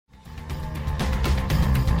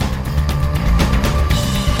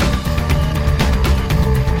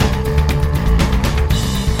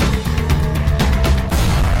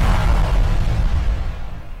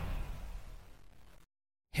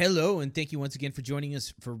Hello, and thank you once again for joining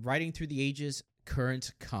us for Writing Through the Ages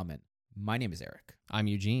Current Common. My name is Eric. I'm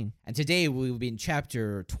Eugene. And today we will be in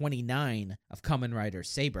chapter 29 of Kamen Rider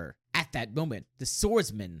Saber. At that moment, the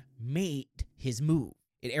swordsman made his move.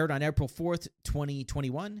 It aired on April 4th,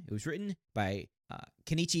 2021. It was written by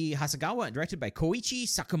Kenichi Hasegawa and directed by Koichi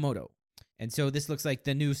Sakamoto. And so this looks like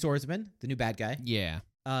the new swordsman, the new bad guy. Yeah.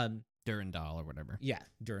 Durandal or whatever. Yeah,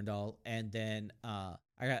 Durandal. And then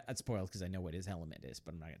I got spoiled because I know what his element is,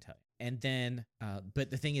 but I'm not going to tell you. And then,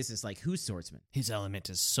 but the thing is like, who's swordsman? His element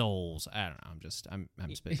is souls. I don't know. I'm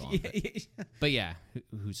spitballing. But yeah,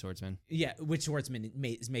 who's swordsman? Yeah, which swordsman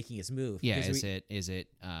is making his move? Yeah, is it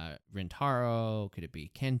Rintaro? Could it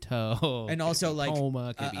be Kento? And also like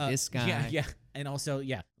Toma? Could it be this guy? Yeah. And also,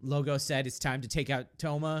 Logo said it's time to take out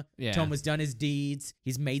Toma. Yeah. Toma's done his deeds.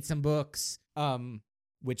 He's made some books,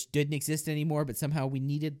 which didn't exist anymore, but somehow we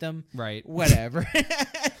needed them. Right. Whatever.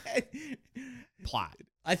 Plot.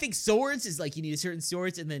 I think swords is like you need a certain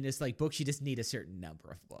swords, and then it's like books, you just need a certain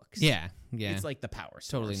number of books. Yeah. It's like the power source.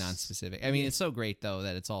 Totally non-specific. I mean, it's so great, though,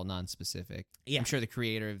 that it's all non-specific. Yeah. I'm sure the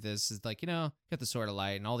creator of this is like, got the Sword of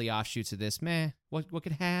Light and all the offshoots of this. What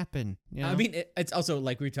could happen? You know? I mean, it's also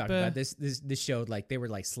like we were talking about this showed like they were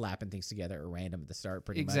like slapping things together at random at the start,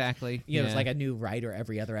 pretty much. Exactly. It was like a new writer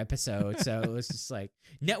every other episode, so it was just like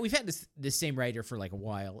we've had this same writer for like a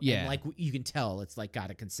while. Yeah, and like you can tell it's like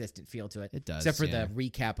got a consistent feel to it. It does, except for the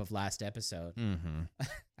recap of last episode. Mm-hmm.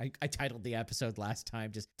 I titled the episode last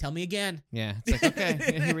time just "Tell Me Again." Yeah, it's like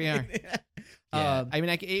okay, here we are. Yeah. I mean,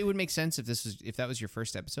 it would make sense if that was your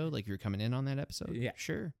first episode, like you were coming in on that episode. Yeah,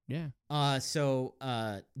 sure. Yeah.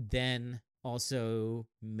 Then also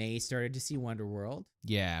May started to see Wonderworld.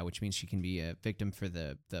 Yeah, which means she can be a victim for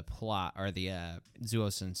the plot or the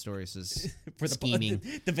Zuos and Stories' for scheming.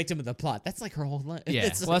 The victim of the plot. That's like her whole life. Yeah,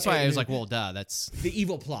 that's why I was like, well, duh, that's the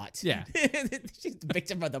evil plot. Yeah. She's the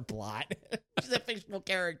victim of the plot. She's a fictional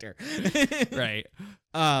character. Right.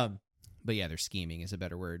 But yeah, their scheming is a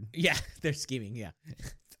better word. Yeah, they're scheming, yeah.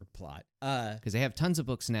 Their plot. Because they have tons of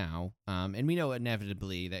books now, and we know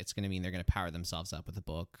inevitably that it's going to mean they're going to power themselves up with a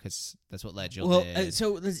book, because that's what Legil did.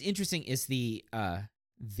 So what's interesting is the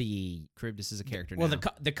Charybdis is a character now. Well,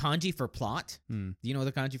 the kanji for plot. Do you know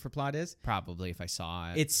what the kanji for plot is? Probably, if I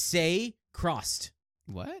saw it. It's say crossed.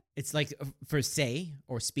 What? It's like for say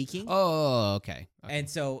or speaking. Oh, okay. And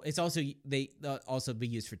so it's also they also be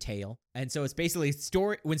used for tale. And so it's basically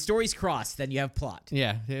story when stories cross, then you have plot.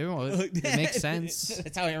 Yeah, it makes sense.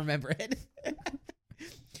 That's how I remember it.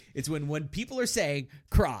 It's when people are saying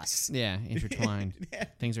cross. Yeah, intertwined.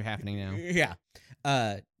 Things are happening now.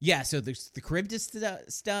 Yeah. So there's the Charybdis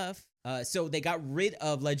stuff. So they got rid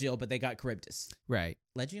of Legil, but they got Charybdis. Right.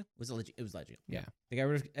 Legil? Was it Legil? It was Legil. Yeah. They got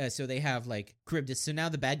rid of, so they have like Charybdis. So now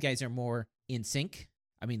the bad guys are more in sync.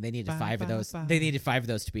 I mean, they needed 5 of those. They needed 5 of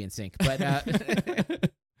those to be in sync. But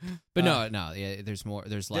but no. Yeah, there's more.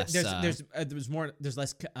 There's less. There's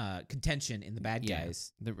less contention in the bad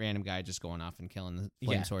guys. The random guy just going off and killing the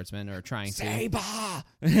flame swordsman or trying Saber!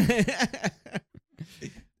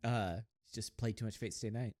 Just played too much Fate Stay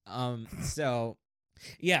Night. So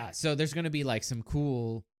there's gonna be like some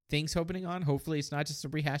cool things happening on. Hopefully it's not just a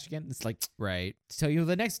rehash again. It's like right. Tell you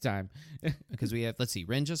the next time. Because we have, let's see,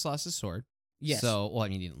 Rin just lost his sword. Yes. So, well, I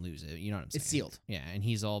mean, he didn't lose it. You know what I'm saying? It's sealed. Yeah, and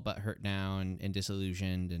he's all but hurt now and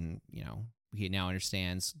disillusioned, and he now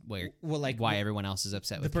understands why everyone else is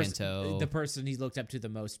upset with Kento. The person he looked up to the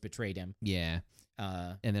most betrayed him. Yeah.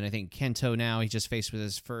 And then I think Kento now he's just faced with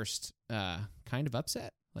his first kind of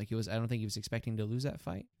upset. Like I don't think he was expecting to lose that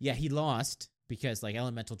fight. Yeah, he lost because like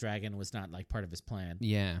Elemental Dragon was not like part of his plan.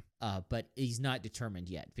 Yeah. But he's not determined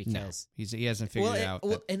yet because he hasn't figured it out.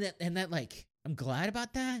 And that like I'm glad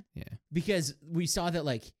about that. Yeah. Because we saw that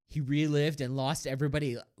like he relived and lost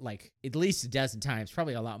everybody like at least a dozen times,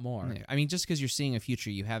 probably a lot more. Yeah. I mean, just because you're seeing a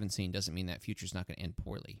future you haven't seen doesn't mean that future's not going to end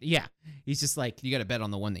poorly. Yeah. He's just like you got to bet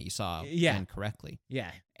on the one that you saw end correctly.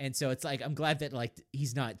 Yeah. And so it's like I'm glad that like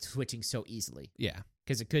he's not switching so easily. Yeah.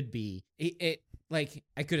 Because it could be it like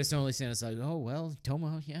I could have totally seen it's like, oh well,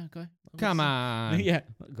 Tomo, yeah, go ahead. Come on. Yeah,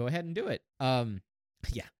 go ahead and do it.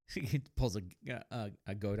 Yeah. He pulls a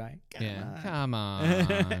Godai. Come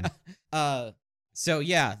on. So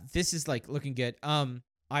yeah, this is like looking good. I'll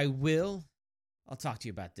talk to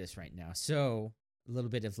you about this right now. So a little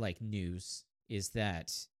bit of like news is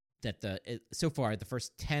that so far the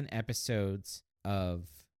first 10 episodes of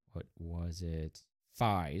what was it?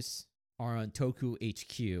 Fies are on Toku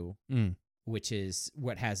HQ, which is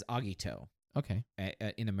what has Agito. Okay.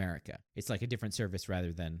 In America. It's like a different service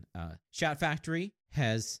rather than Shout Factory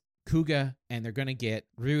has Kuga, and they're going to get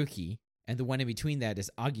Ryuki, and the one in between that is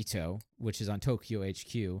Agito, which is on Tokyo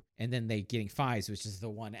HQ, and then they getting Fives, which is the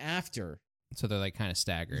one after. So they're like kind of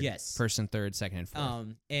staggered. Yes. First and third, second and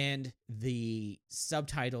fourth. And the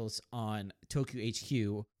subtitles on Tokyo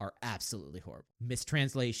HQ are absolutely horrible.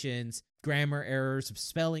 Mistranslations, grammar errors,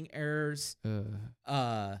 spelling errors,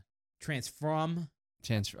 transform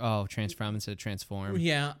instead of transform.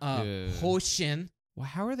 Yeah, Hoshin. Well,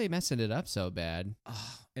 how are they messing it up so bad?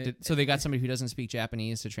 So they got somebody who doesn't speak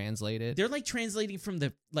Japanese to translate it? They're like translating from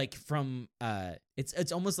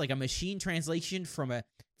it's almost like a machine translation from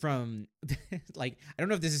like, I don't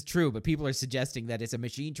know if this is true, but people are suggesting that it's a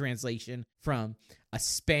machine translation from a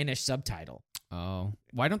Spanish subtitle. Oh,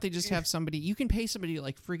 why don't they just have somebody? You can pay somebody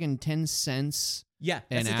like friggin' 10 cents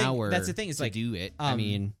an hour. That's the thing. It's like, do it. I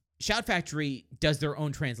mean, Shout Factory does their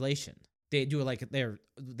own translation. They do it like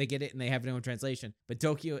they get it and they have their own translation. But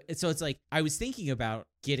Tokyo, so it's like, I was thinking about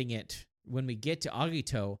getting it when we get to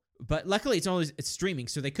Agito, but luckily it's streaming,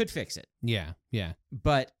 so they could fix it. Yeah.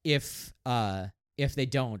 But if they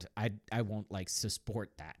don't, I won't like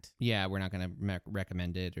support that. Yeah, we're not gonna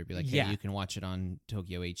recommend it or be like, hey, you can watch it on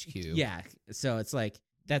Tokyo HQ. Yeah, so it's like,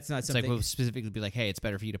 that's not something. It's like we'll specifically be like, hey, it's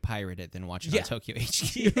better for you to pirate it than watch it on Tokyo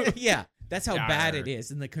HQ. Yeah, that's how bad it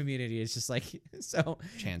is in the community. It's just like, so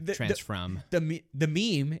the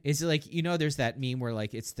meme is like, there's that meme where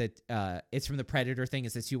like it's from the Predator thing.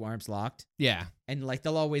 It's the two arms locked. Yeah, and like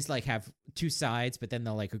they'll always like have two sides, but then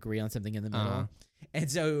they'll like agree on something in the middle. And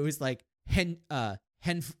so it was like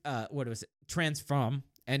what was it? Transform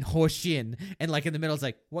and Hoshin, and like in the middle it's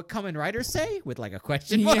like, what Kamen Rider say, with like a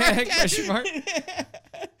question mark. Yeah, question mark.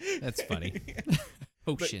 That's funny.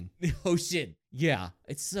 Hoshin. Hoshin. Yeah,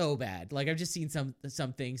 it's so bad. Like, I've just seen some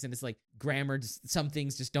things, and it's like grammar. Some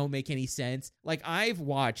things just don't make any sense. Like, I've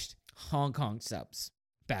watched Hong Kong subs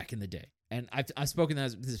back in the day, and I've spoken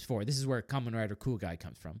this before. This is where Kamen Rider Cool Guy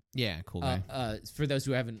comes from. Yeah, Cool Guy. For those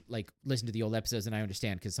who haven't like listened to the old episodes, and I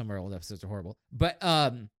understand because some of our old episodes are horrible, but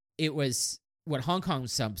it was what Hong Kong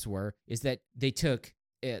subs were. Is that they took.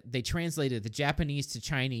 They translated the Japanese to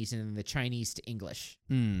Chinese and then the Chinese to English.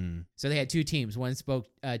 So they had two teams. One spoke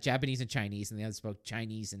Japanese and Chinese, and the other spoke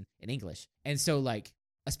Chinese and English. And so, like,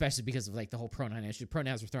 especially because of like the whole pronoun issue,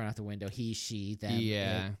 pronouns were thrown out the window. He, she, them.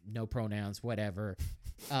 Yeah. No pronouns, whatever.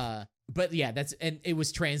 But yeah, and it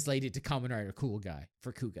was translated to Kamen Rider Cool Guy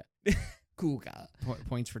for Kuga. Kuga.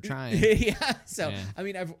 Points for trying. Yeah. So yeah. I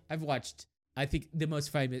mean, I've watched. I think the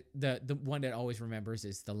most famous, the one that always remembers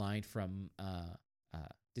is the line from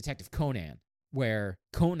Detective Conan, where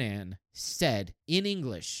Conan said in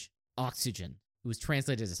English oxygen. It was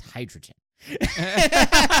translated as hydrogen.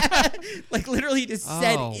 Like, literally just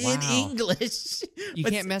said in English. You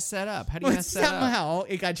can't mess that up. How do you mess that up? Somehow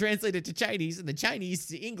it got translated to Chinese, and the Chinese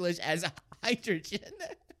to English as hydrogen.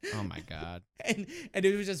 Oh my god! And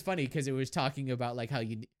it was just funny because it was talking about like how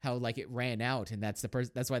it ran out, and that's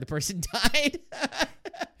why the person died.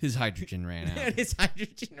 His hydrogen ran out. And his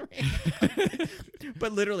hydrogen ran out.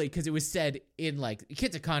 But literally, because it was said in like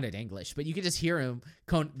Katakana English, but you could just hear him.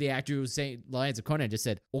 The actor who was saying lines of Conan just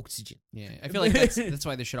said oxygen. Yeah, I feel like that's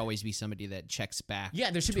why there should always be somebody that checks back. Yeah,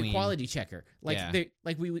 there should be a quality checker. Like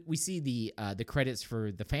we see the credits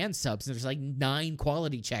for the fan subs, and there's like 9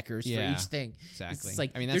 quality checkers for each thing. Exactly. It's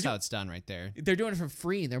like, I mean, that's how it's done right there. They're doing it for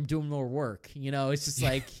free, and they're doing more work. It's just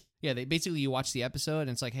like. Yeah, they basically, you watch the episode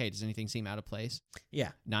and it's like, hey, does anything seem out of place?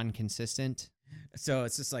 Yeah. Non-consistent. So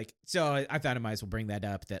it's just like, I thought I might as well bring that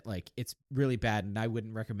up, that like it's really bad and I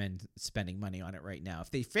wouldn't recommend spending money on it right now.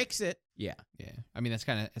 If they fix it, yeah. Yeah. I mean, it's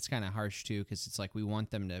kind of harsh too, because it's like we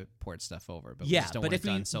want them to port stuff over, but we just don't want it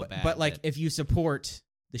done so bad. But like if you support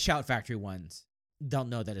the Shout Factory ones, they'll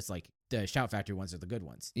know that it's like the Shout Factory ones are the good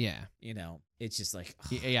ones. Yeah. It's just like...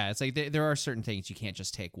 Yeah, it's like there are certain things you can't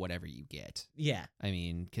just take whatever you get. Yeah. I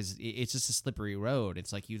mean, because it's just a slippery road.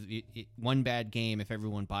 It's like one bad game, if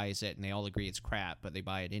everyone buys it and they all agree it's crap, but they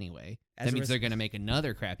buy it anyway. That means they're going to make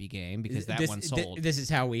another crappy game because that one sold. This is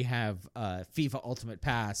how we have FIFA Ultimate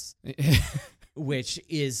Pass... which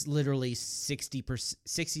is literally 60 to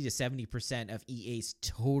 70% of EA's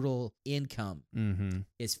total income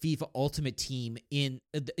is FIFA Ultimate Team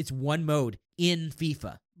it's one mode in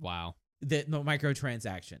FIFA. Wow. The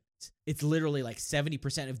microtransactions. It's literally like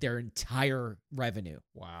 70% of their entire revenue.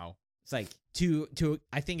 Wow. It's like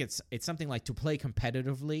I think it's something like to play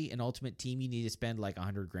competitively in Ultimate Team, you need to spend like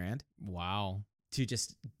 $100,000. Wow. To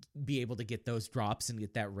just be able to get those drops and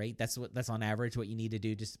get that rate. That's on average what you need to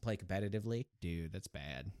do just to play competitively. Dude, that's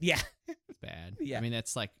bad. Yeah. It's bad. Yeah. I mean,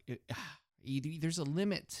 that's like, there's a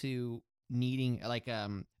limit to needing, like,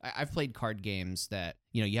 I've played card games that,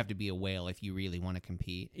 you have to be a whale if you really want to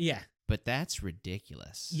compete. Yeah. But that's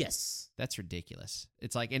ridiculous. Yes. That's ridiculous.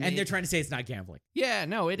 It's like, and they're trying to say it's not gambling. Yeah,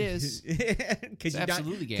 no, it is. It's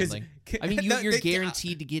absolutely gambling. I mean, you're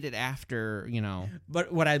guaranteed to get it after,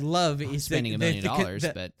 But what I love is spending $1 million.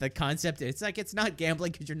 But the concept, it's like it's not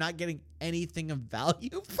gambling because you're not getting anything of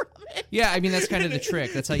value from it. Yeah, I mean, that's kind of the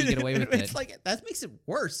trick. That's how you get away with it. It's like, that makes it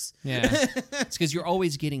worse. Yeah. It's because you're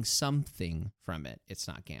always getting something from it. It's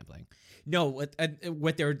not gambling. No,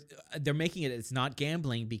 what they're making it, it's not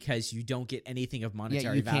gambling because you don't get anything of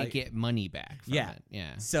monetary value. You can't get money back from it.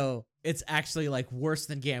 Yeah. So it's actually like worse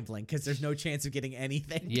than gambling because there's no chance of getting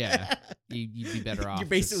anything. Yeah. You'd be better off. You're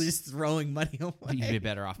basically just throwing money away. You'd be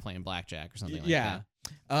better off playing blackjack or something like that.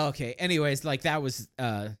 Yeah. Okay. Anyways, like that was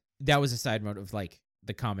a side note of like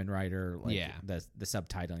the Kamen Rider, like the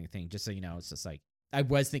subtitling thing. Just so you know, it's just like, I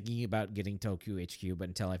was thinking about getting Tokyo HQ, but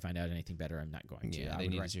until I find out anything better, I'm not going to. Yeah, they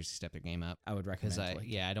need to seriously step their game up. I would recommend.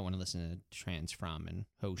 I don't want to listen to Transfrom and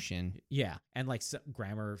Hoshin. Yeah, and like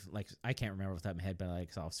grammar, like I can't remember off the top of my head, but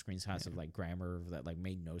like saw screenshots of like grammar that like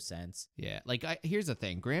made no sense. Yeah, like here's the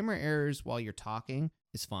thing: grammar errors while you're talking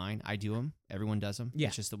is fine. I do them. Everyone does them. Yeah,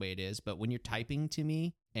 it's just the way it is. But when you're typing to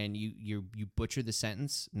me and you butcher the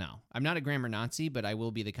sentence, no, I'm not a grammar Nazi, but I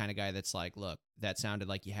will be the kind of guy that's like, look, that sounded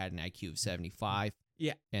like you had an IQ of 75.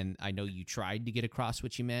 Yeah. And I know you tried to get across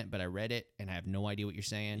what you meant, but I read it and I have no idea what you're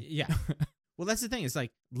saying. Yeah. Well, that's the thing. It's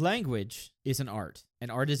like language is an art, and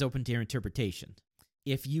art is open to your interpretation.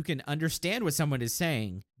 If you can understand what someone is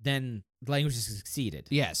saying, then language has succeeded.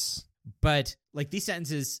 Yes. But like these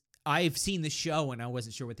sentences, I've seen the show and I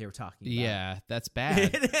wasn't sure what they were talking about. Yeah, that's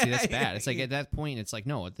bad. See, that's bad. It's like at that point, it's like,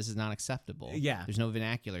 no, this is not acceptable. Yeah. There's no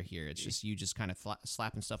vernacular here. It's just you just kind of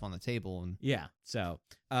slapping stuff on the table and so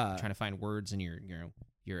trying to find words in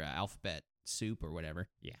your alphabet soup or whatever.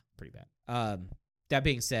 Yeah, pretty bad. That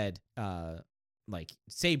being said, like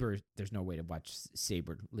Saber, there's no way to watch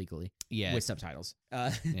Saber legally. Yeah, with subtitles.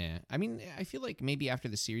 Yeah, I mean, I feel like maybe after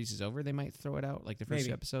the series is over, they might throw it out, like the first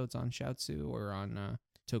 2 episodes on Shoutsu or on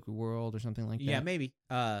Toku World or something like that. Yeah, maybe.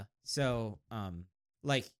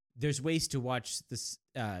 Like there's ways to watch this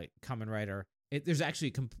Kamen Rider. There's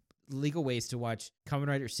actually legal ways to watch Kamen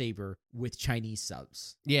Rider Saber with Chinese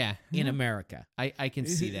subs. Yeah, in America. I can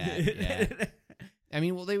see that. Yeah. I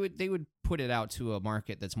mean, well, they would put it out to a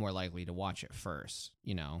market that's more likely to watch it first,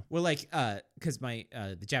 Well, like, because my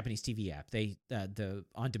the Japanese TV app, they the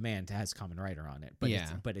on demand has Kamen Rider on it,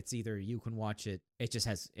 but it's either you can watch it. It just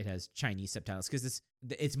has Chinese subtitles because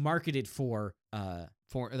it's marketed for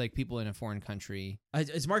like people in a foreign country.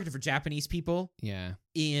 It's marketed for Japanese people. Yeah.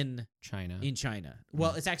 In China.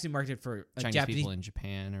 Well, it's actually marketed for Chinese Japanese people in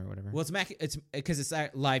Japan or whatever. Well, it's because it's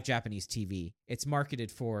live Japanese TV. It's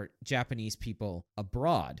marketed for Japanese people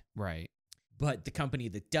abroad. Right. But the company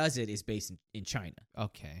that does it is based in China.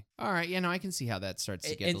 Okay. All right. Yeah, no, I can see how that starts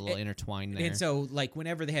to get a little intertwined there. And so, like,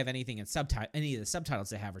 whenever they have anything in any of the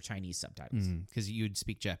subtitles they have are Chinese subtitles. Because you'd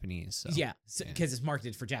speak Japanese. So. Yeah. Because it's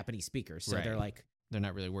marketed for Japanese speakers. So they're like... They're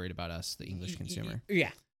not really worried about us, the English consumer.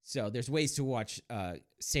 Yeah. So there's ways to watch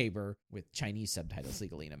Saber with Chinese subtitles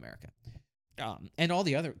legally in America. And all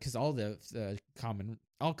the other... Because all most of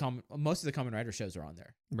the Kamen Rider shows are on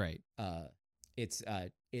there. Right.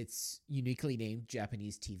 It's uniquely named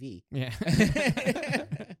Japanese TV. Yeah.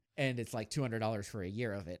 And it's like $200 for a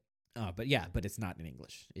year of it. But it's not in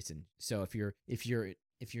English. So if your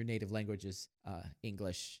native language is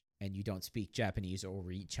English and you don't speak Japanese or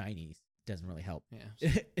read Chinese, it doesn't really help.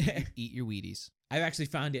 Yeah. Eat your Wheaties. I've actually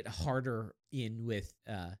found it harder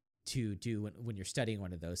to do when you're studying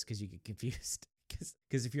one of those because you get confused.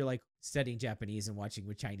 Because if you're like studying Japanese and watching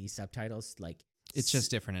with Chinese subtitles, like it's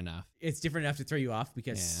just different enough. It's different enough to throw you off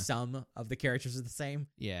because some of the characters are the same.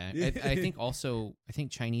 Yeah. I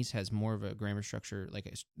think Chinese has more of a grammar structure.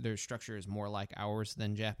 Like their structure is more like ours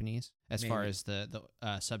than Japanese as far as the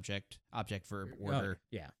subject, object, verb order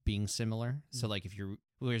being similar. So like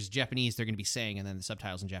whereas Japanese, they're going to be saying, and then the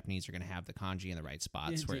subtitles in Japanese are going to have the kanji in the right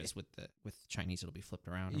spots. Whereas with Chinese, it'll be flipped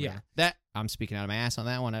around. Yeah. That I'm speaking out of my ass on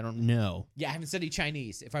that one. I don't know. Yeah. I haven't studied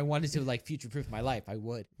Chinese. If I wanted to like future-proof my life, I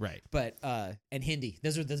would. Right. But, and Hindi.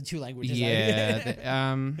 Those are the two languages.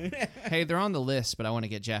 Yeah. Hey, they're on the list, but I want to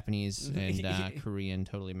get Japanese and Korean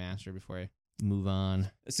totally mastered before I move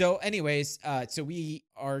on. So anyways, so we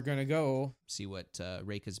are going to go see what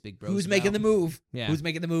Reika's big bro. Who's making the move? Yeah. Who's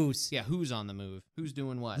making the moves? Yeah, who's on the move? Who's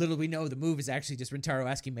doing what? Little we know the move is actually just Rintaro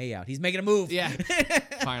asking May out. He's making a move. Yeah.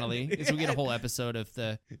 Finally. So we get a whole episode of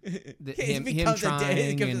him trying.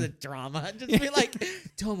 It becomes the drama. Just be like,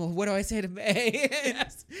 Tomo, what do I say to May?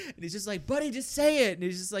 And he's just like, buddy, just say it. And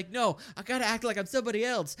he's just like, no, I got to act like I'm somebody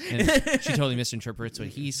else. And she totally misinterprets what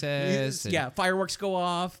he says. Yeah, fireworks go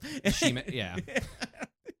off. Yeah.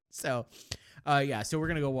 So, so we're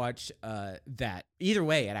gonna go watch that. Either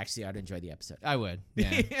way, I'd enjoy the episode. I would.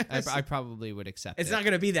 Yeah, I probably would accept it. It's not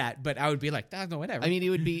gonna be that, but I would be like, no, whatever. I mean, it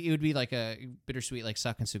would be like a bittersweet, like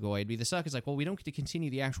Suck and Sugoi. It'd be the suck is like, well, we don't get to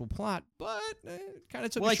continue the actual plot, but it kind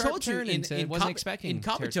of took a sharp turn into wasn't expecting. In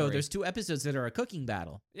Kabuto, there's 2 episodes that are a cooking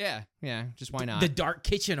battle. Yeah, just why not? The dark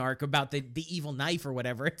kitchen arc about the evil knife or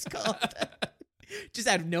whatever it's called. Just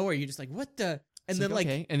out of nowhere, you're just like, what the. And then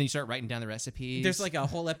okay. And then you start writing down the recipes. There's like a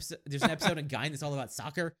whole episode. There's an episode in Gain that's all about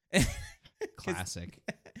soccer. Classic.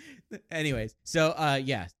 Anyways, so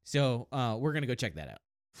we're gonna go check that out.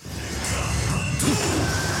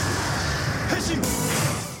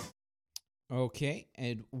 Okay,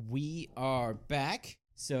 and we are back.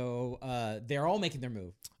 So they're all making their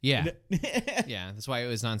move. Yeah. Yeah, that's why it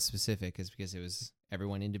was non-specific, is because it was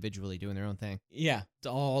everyone individually doing their own thing. Yeah, it's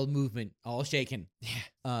all movement, all shaking.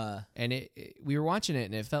 Yeah. And we were watching it,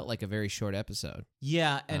 and it felt like a very short episode.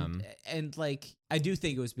 Yeah, and like I do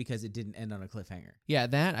think it was because it didn't end on a cliffhanger. Yeah,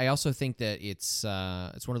 that I also think that it's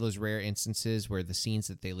one of those rare instances where the scenes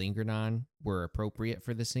that they lingered on were appropriate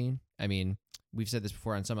for the scene. I mean, we've said this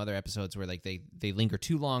before on some other episodes where like they linger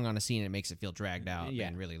too long on a scene and it makes it feel dragged out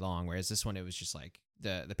and really long. Whereas this one, it was just like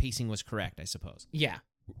the pacing was correct, I suppose. Yeah.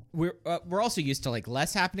 We're also used to like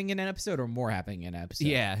less happening in an episode or more happening in an episode.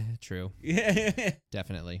 Yeah, true.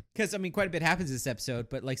 Definitely. Because I mean, quite a bit happens this episode,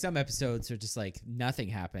 but like some episodes are just like nothing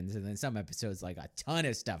happens, and then some episodes like a ton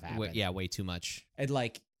of stuff happens. Way too much. And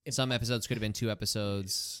like some episodes could have been 2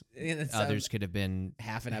 episodes. Others could have been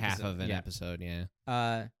half of an episode.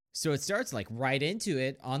 Yeah. So it starts like right into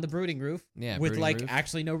it on the brooding roof. Yeah, with like roof.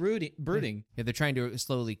 actually no brooding. Yeah, they're trying to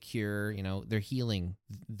slowly cure. They're healing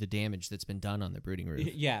the damage that's been done on the brooding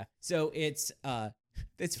roof. Yeah. So it's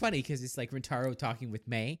funny because it's like Rintaro talking with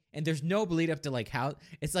May, and there's no lead up to like how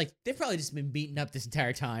it's like they've probably just been beaten up this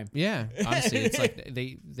entire time. Yeah, honestly, it's like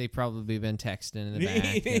they probably been texting in the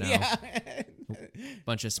back. Yeah.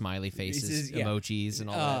 Bunch of smiley faces, emojis, and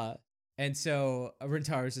all that. And so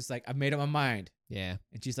Rintaro's just like, I've made up my mind. Yeah.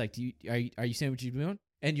 And she's like, are you saying what you're doing?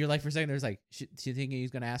 And you're like, for a second, there's like, do you think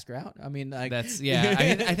he's going to ask her out? I mean, like. That's, yeah.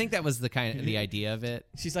 I think that was the idea of it.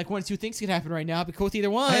 She's like, 1 of 2 things could happen right now. Be cool with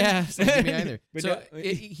either one. Yeah. So me either. So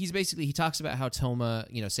he talks about how Toma,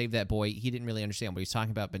 saved that boy. He didn't really understand what he was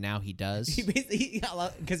talking about, but now he does.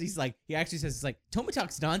 Because he's like, he actually says, it's like, Toma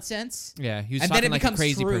talks nonsense. Yeah. He was talking like a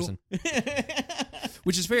crazy person.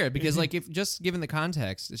 Which is fair because, like, if just given the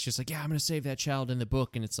context, it's just like, yeah, I'm going to save that child in the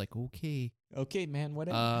book. And it's like, okay, man,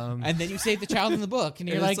 whatever. And then you save the child in the book, and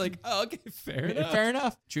you're like, oh, okay, fair enough. Fair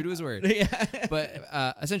enough. True to his word. Yeah. But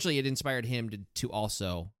essentially, it inspired him to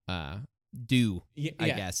also do, I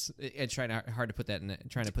guess. It's hard to put that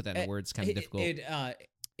in words, kind of difficult.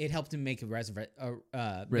 It helped him make a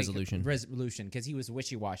resolution because he was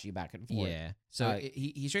wishy-washy back and forth. Yeah. So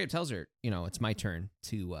he straight up tells her, it's my turn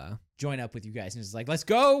to join up with you guys, and he's like, let's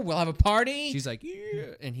go. We'll have a party. She's like,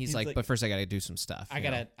 yeah. And he's like, but first I got to do some stuff. I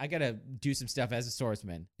gotta do some stuff as a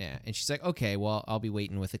swordsman. Yeah. And she's like, okay, well, I'll be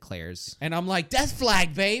waiting with Eclairs. And I'm like, death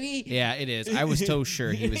flag, baby. Yeah, it is. I was so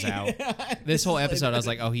sure he was out. This whole episode, I was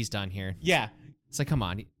like, oh, he's done here. Yeah. It's like, come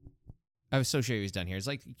on. I was so sure he was done here. It's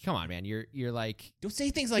like, come on, man. You're like, don't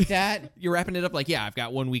say things like that. You're wrapping it up like, yeah, I've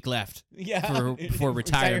got 1 week left. Yeah, for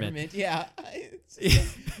retirement. Yeah.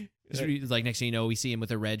 Like next thing you know, we see him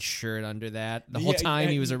with a red shirt under that. The whole time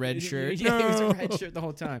he was a red shirt. Yeah, he was a red shirt the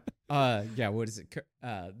whole time. What is it?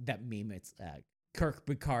 That meme. It's Kirk,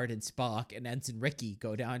 Picard, and Spock, and Ensign Ricky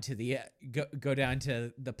go down to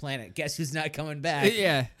the planet. Guess who's not coming back?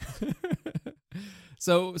 Yeah.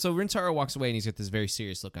 So Rintaro walks away, and he's got this very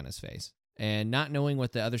serious look on his face. And not knowing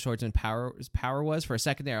what the other swordsman's power was, for a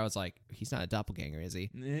second there, I was like, he's not a doppelganger, is he?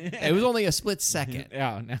 It was only a split second.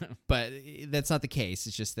 Oh, no. But that's not the case.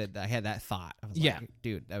 It's just that I had that thought. I was like,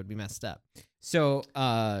 dude, that would be messed up. So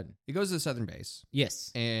it goes to the southern base.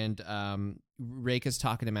 Yes. And Reika's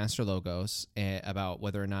talking to Master Logos about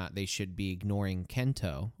whether or not they should be ignoring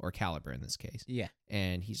Kento, or Caliber in this case. Yeah.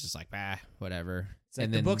 And he's just like, whatever. It's like,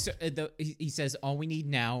 and the books. He says all we need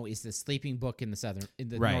now is the sleeping book in the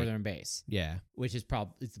northern base. Yeah, which is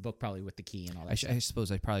it's the book probably with the key and all that. I suppose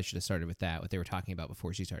I probably should have started with that. What they were talking about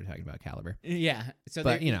before she started talking about Caliber. Yeah, so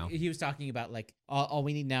but, he was talking about like all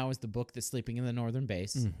we need now is the book that's sleeping in the northern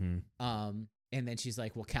base. Mm-hmm. And then she's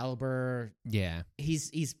like, well, Caliber. Yeah, he's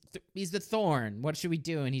the thorn. What should we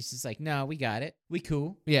do? And he's just like, no, we got it. We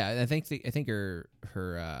cool. Yeah, I think her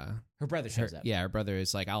Her brother shows up. Yeah, her brother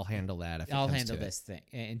is like, I'll handle that. I'll handle this thing.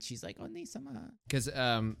 And she's like, Oni-sama. Because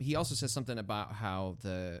he also says something about how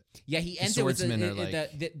he ends it with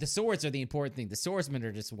the swords are the important thing. The swordsmen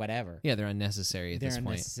are just whatever. Yeah, they're unnecessary at this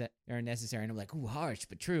point. They're unnecessary. And I'm like, ooh, harsh,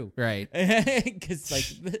 but true. Right. Because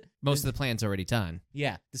like most of the plan's already done.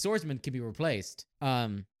 Yeah, the swordsman can be replaced.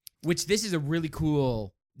 Which this is a really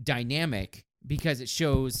cool dynamic because it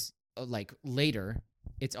shows like later.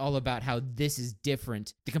 It's all about how this is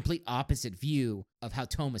different, the complete opposite view of how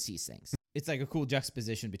Toma sees things. It's like a cool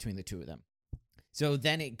juxtaposition between the two of them. So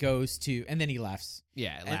then it goes to, and then he laughs.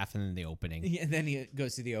 Yeah, laughing in the opening. Yeah, and then he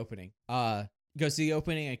goes to the opening. Goes to the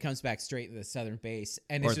opening and comes back straight to the southern base.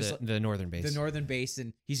 And it's just the northern base. The northern base,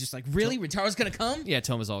 and he's just like, really? Rintaro's gonna come? Yeah,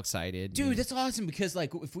 Toma's all excited. Dude, that's awesome because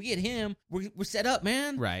like if we get him, we're set up,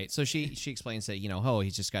 man. Right. So she explains that,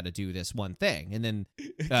 he's just got to do this one thing. And then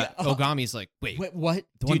Ogami's like, wait, what?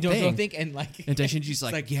 The one thing? Don't think and like and Daishinji's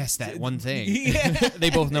like, yes, that one thing. Yeah.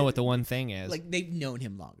 They both know what the one thing is. Like they've known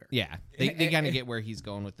him longer. Yeah. They kind of get where he's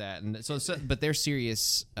going with that. And so but their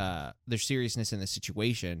seriousness in the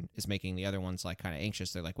situation is making the other ones like kind of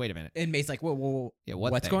anxious. They're like, wait a minute. And May's like, whoa, yeah,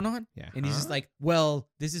 what's going on? Yeah. And he's just like, well,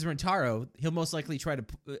 this is Rintaro. He'll most likely try to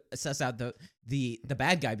assess out the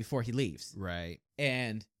bad guy before he leaves. Right.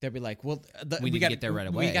 And they'll be like, well, we need to get there right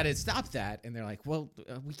away. We got to stop that. And they're like, well,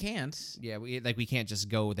 we can't. Yeah, we can't just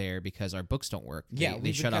go there because our books don't work.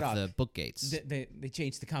 They shut off the book gates. They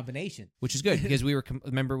changed the combination. Which is good because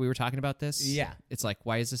remember we were talking about this? Yeah. It's like,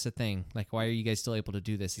 why is this a thing? Like, why are you guys still able to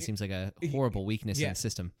do this? It seems like a horrible weakness in the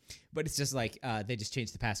system. But it's just like they just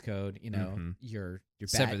changed the passcode. Your badge.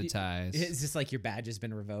 Sever the ties. It's just like your badge has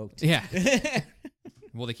been revoked. Yeah.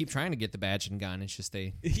 Well, they keep trying to get the badge and gun. It's just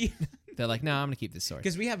they're like, no, I'm gonna keep this sword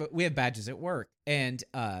because we have badges at work and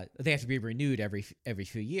they have to be renewed every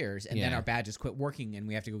few years, and then our badges quit working and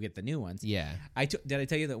we have to go get the new ones. Yeah. Did I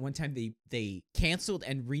tell you that one time they canceled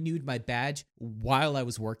and renewed my badge while I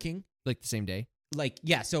was working? Like the same day? Like,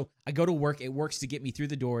 yeah. So I go to work. It works to get me through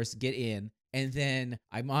the doors, get in. And then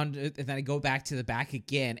and then I go back to the back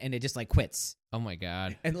again, and it just like quits. Oh my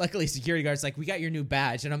god! And luckily, security guard's like, "We got your new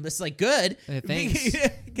badge," and I'm just like, "Good, thanks."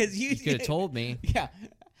 Because you could have told me. Yeah.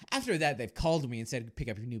 After that, they've called me and said, "Pick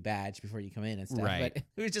up your new badge before you come in and stuff." Right. But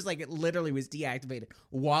it was just like it literally was deactivated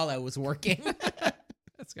while I was working.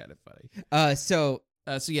 That's kind of funny. So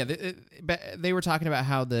yeah, they were talking about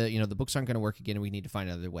how the books aren't going to work again, and we need to find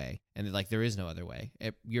another way. And they're like, there is no other way.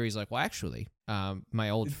 Yuri's like, well, actually, my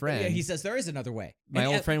old friend. Yeah, he says there is another way. My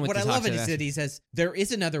old friend. What I love it is that he says there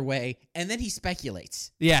is another way, and then he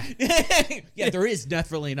speculates. Yeah, yeah, there is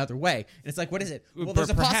definitely another way. And it's like, what is it? Well, there's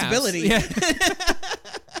a perhaps. Possibility. Yeah.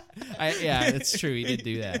 Yeah, it's true. He did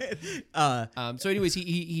do that. So, anyways,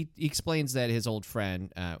 he explains that his old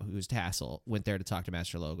friend, who's Tassel, went there to talk to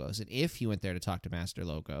Master Logos, and if he went there to talk to Master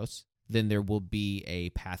Logos, then there will be a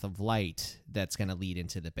path of light that's going to lead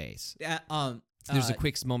into the base. There's a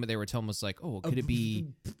quick moment there where Toma's like, "Oh, could it be?"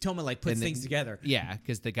 Toma like puts things together. Yeah,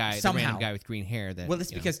 because the random guy with green hair. Well,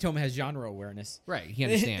 it's because Toma has genre awareness. Right, he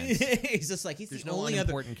understands. He's just like there's no only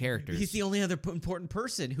important characters. He's the only other important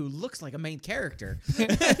person who looks like a main character.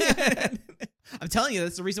 I'm telling you,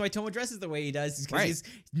 that's the reason why Toma dresses the way he does. Is because he's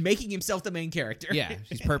making himself the main character. Yeah,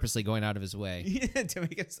 he's purposely going out of his way to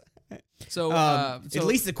make himself. So at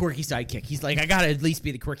least the quirky sidekick. He's like, I gotta at least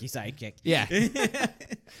be the quirky sidekick. Yeah.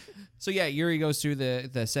 So yeah, Yuri goes through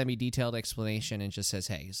the semi-detailed explanation and just says,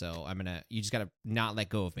 "Hey, so you just gotta not let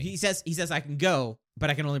go of me." He says I can go, but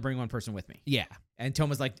I can only bring one person with me. Yeah. And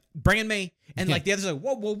Toma's like, bringing me, and like the others are like,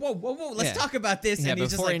 whoa, let's talk about this. Yeah, and he's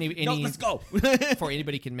just like, no, let's go. Before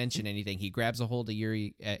anybody can mention anything, he grabs a hold of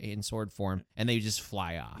Yuri in sword form, and they just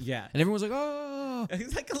fly off. Yeah. And everyone's like, oh.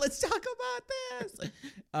 He's like, let's talk about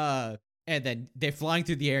this. And then they're flying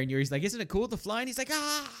through the air, and Yuri's like, isn't it cool to fly? And he's like,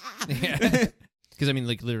 ah. Yeah. Because,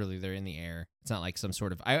 like, literally, they're in the air. It's not like some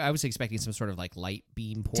sort of... I was expecting some sort of, like, light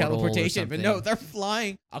beam portal teleportation, but no, they're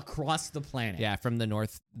flying across the planet. Yeah, from the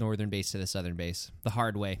northern base to the southern base. The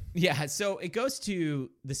hard way. Yeah, so it goes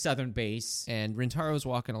to the southern base. And Rintaro's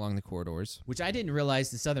walking along the corridors. Which I didn't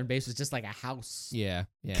realize the southern base was just like a house. Yeah.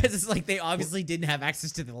 Because it's like they obviously didn't have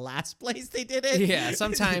access to the last place they did it. Yeah,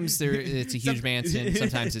 sometimes it's a huge mansion.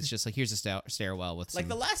 Sometimes it's just like, here's a stairwell with like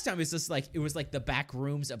the last time it was just like, it was like the back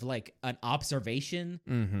rooms of like an observation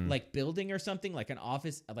like building or something, like an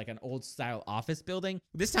office, like an old style office building.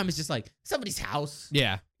 This time it's just like somebody's house.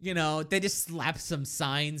 Yeah. They just slap some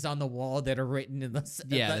signs on the wall that are written in the...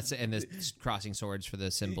 Yeah, and the crossing swords for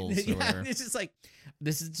the symbols. Or whatever. It's just like,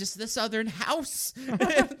 this is just the southern house.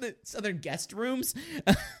 The southern guest rooms.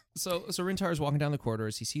 So Rintar's walking down the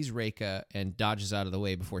corridors. He sees Reika and dodges out of the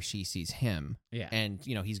way before she sees him. Yeah. And,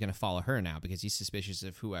 he's going to follow her now because he's suspicious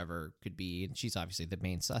of whoever could be. And she's obviously the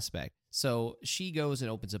main suspect. So she goes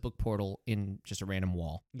and opens a book portal in just a random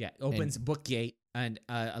wall. Yeah. Opens book gate. And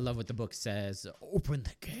I love what the book says. Open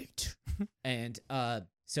the gate. And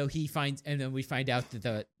so he finds, and then we find out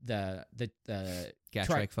that the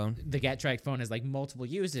Gat-Trike phone. The Gat-Trike phone has like multiple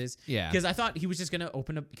uses. Yeah. Because I thought he was just going to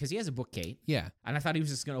open up, because he has a book gate. Yeah. And I thought he was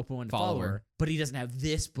just going to open one to follow her. But he doesn't have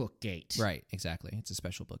this book gate. Right, exactly. It's a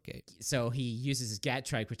special book gate. So he uses his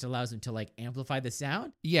Gat-Trike, which allows him to like amplify the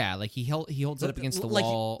sound. Yeah, like he holds it up against the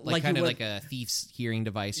wall, like kind of like a thief's hearing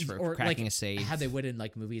device for cracking a safe. How they would in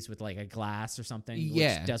like movies with like a glass or something,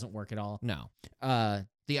 yeah. which doesn't work at all. No.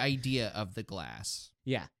 The idea of the glass.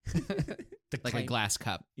 Yeah. Like a glass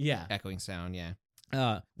cup. Yeah. Echoing sound,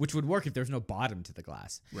 yeah. Which would work if there's no bottom to the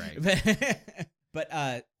glass. Right.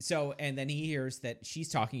 But so, and then he hears that she's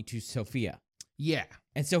talking to Sophia. Yeah.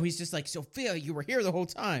 And so he's just like, Sophia, you were here the whole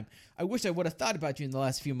time. I wish I would have thought about you in the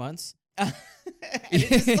last few months. And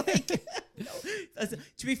it's just like,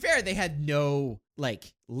 to be fair, they had no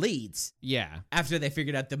like leads. Yeah. After they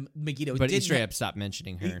figured out the Megiddo, but he straight up stopped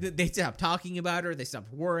mentioning her. They stopped talking about her. They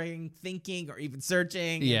stopped worrying, thinking, or even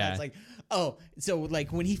searching. Yeah. And it's like, oh, so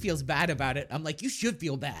like when he feels bad about it, I'm like, you should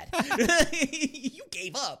feel bad. You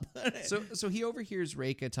gave up. So he overhears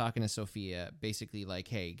Reika talking to Sophia, basically like,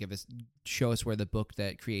 hey, show us where the book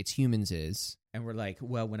that creates humans is. And we're like,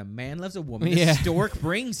 well, when a man loves a woman, the stork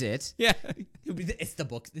brings it. Yeah. It's the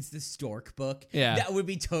book. It's the stork book. Yeah. That would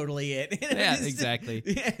be totally it. Yeah, exactly.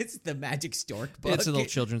 It's the magic stork book. It's a little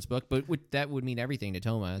children's book, but that would mean everything to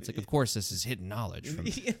Toma. It's like, of course, this is hidden knowledge.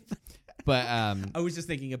 But I was just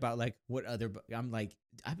thinking about like what other book. I'm like,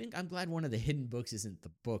 I'm glad one of the hidden books isn't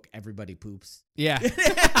the book Everybody Poops. Yeah.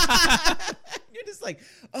 You're just like,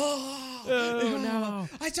 oh no,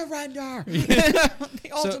 I surrender.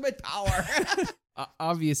 The ultimate power.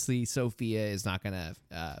 Obviously, Sophia is not going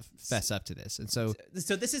to fess up to this, and so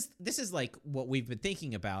this is like what we've been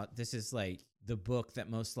thinking about. This is like the book that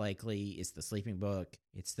most likely is the sleeping book.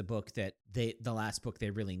 It's the book that the last book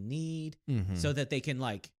they really need, so that they can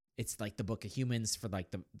like. It's like the book of humans for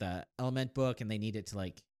like the element book, and they need it to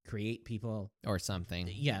like create people or something.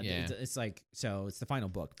 Yeah. It's like, so it's the final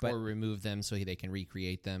book, but or remove them so they can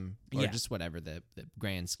recreate them, or just whatever the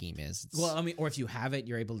grand scheme is. Well, I mean, or if you have it,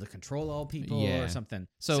 you're able to control all people or something.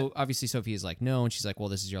 So obviously Sophia's like, no, and she's like, well,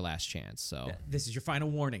 this is your last chance. So this is your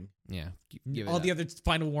final warning. Yeah. All the other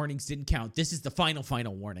final warnings didn't count. This is the final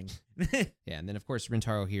warning. Yeah. And then of course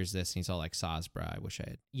Rintaro hears this and he's all like, Sazbra, I wish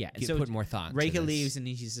I had so put more thought. Reika leaves and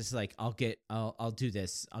he's just like, I'll do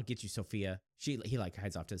this. I'll get you Sophia. He like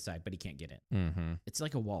hides off to the side, but he can't get in. Mm-hmm. It's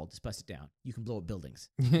like a wall. Just bust it down. You can blow up buildings.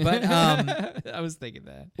 But I was thinking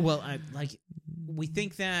that. Well, we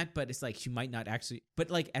think that, but it's like she might not actually.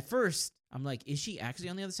 But like at first, I'm like, is she actually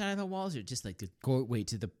on the other side of the walls, or just like the way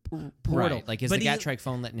to the portal? Right. Like, is the Gat-Trike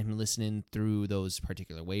phone letting him listen in through those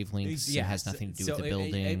particular wavelengths? Yeah, it has nothing to do with the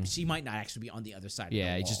building. She might not actually be on the other side. Yeah, of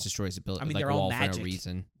the wall. It just destroys the building. I mean, like they're all wall magic for no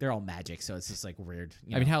reason. They're all magic, so it's just like weird.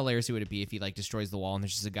 I mean, how hilarious would it be if he like destroys the wall and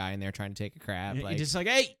there's just a guy in there trying to take a crap? Like, just like,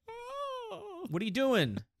 hey, what are you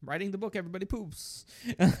doing? Writing the book Everybody Poops.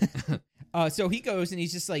 So he goes and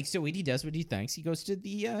he's just like, so he does what he thinks. He goes to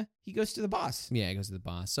the boss. Yeah, he goes to the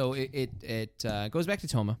boss. So it goes back to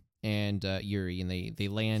Toma and Yuri, and they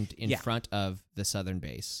land in front of the southern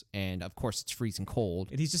base, and of course it's freezing cold.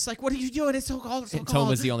 And he's just like, "What are you doing? It's so cold." It's so cold.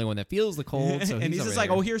 Toma's the only one that feels the cold, so and he's just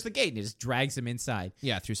like, "Oh, here's the gate," and he just drags him inside.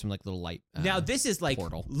 Yeah, through some like little light. Now this is like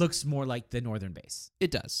portal. Looks more like the northern base.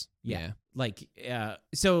 It does. Yeah. Like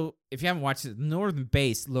so if you haven't watched it, the northern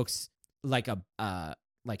base looks like an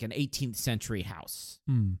 18th century house,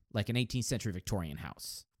 like an 18th century Victorian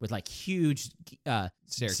house with like huge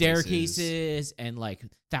staircases and like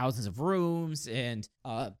thousands of rooms and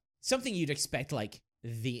something you'd expect like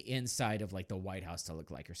the inside of like the White House to look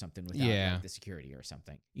like or something without like, the security or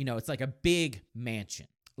something. You know, it's like a big mansion,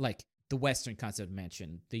 like the Western concept of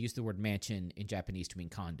mansion. They use the word mansion in Japanese to mean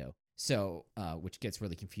condo. So, which gets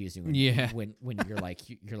really confusing when you're like,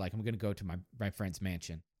 I'm going to go to my friend's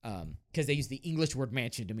mansion. Because they use the English word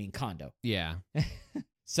mansion to mean condo. Yeah. For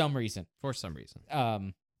some reason. I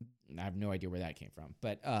have no idea where that came from.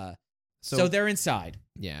 But, so they're inside.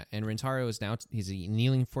 Yeah. And Rintaro is now, he's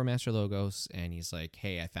kneeling for Master Logos, and he's like,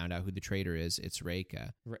 hey, I found out who the traitor is. It's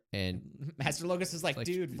Reika. And Master Logos is like,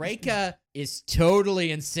 dude, Reika is totally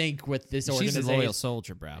in sync with this organization. She's a loyal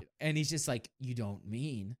soldier, bro. And he's just like, you don't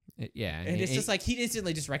mean. Yeah. And it's just like, he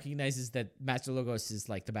instantly just recognizes that Master Logos is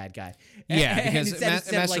like the bad guy. Yeah, because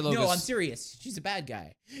Master like, Logos... no, I'm serious. She's a bad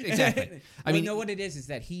guy. Exactly. I mean, know what it is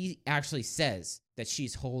that he actually says that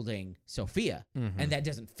she's holding Sophia, and that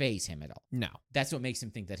doesn't faze him at all. No. That's what makes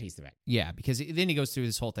him think that he's the right. Yeah, because then he goes through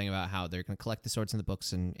this whole thing about how they're going to collect the swords in the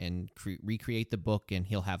books and recreate the book, and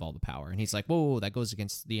he'll have all the power. And he's like, whoa, that goes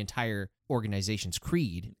against the entire organization's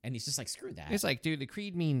creed. And he's just like, screw that. It's like, dude, the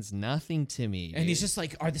creed means nothing to me. And he's just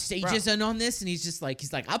like, are the sages in on this? And he's like,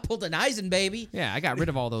 I pulled an Eisen, baby. Yeah, I got rid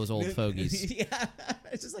of all those old fogies. Yeah.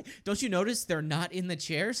 It's just like, don't you notice they're not in the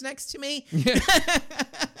chairs next to me?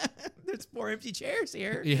 There's 4 empty chairs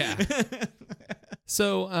here. Yeah.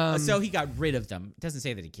 So he got rid of them. It doesn't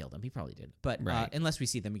say that he killed them. He probably did. But unless we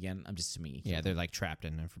see them again, I'm just assuming. Yeah, they're like trapped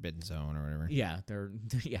in a forbidden zone or whatever. Yeah, they're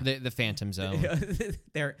the Phantom Zone.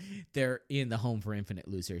 they're in the home for infinite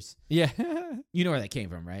losers. Yeah. You know where that came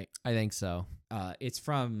from, right? I think so. It's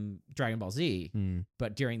from Dragon Ball Z,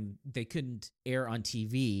 but they couldn't air on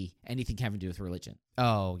TV anything having to do with religion.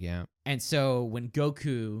 Oh, yeah. And so when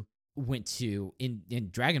Goku went to in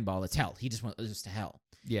Dragon Ball, it's hell. He just went to hell.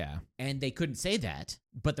 Yeah. And they couldn't say that.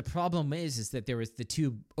 But the problem is that there was the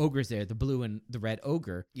 2 ogres there, the blue and the red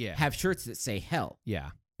ogre, have shirts that say hell.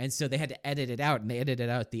 Yeah. And so they had to edit it out, and they edited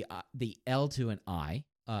out the L to an I.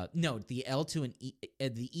 The L to an E,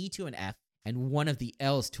 the E to an F, and one of the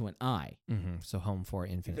L's to an I. Mm-hmm. So home for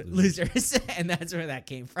infinite losers. And that's where that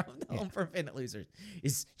came from. The home for infinite losers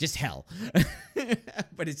is just hell.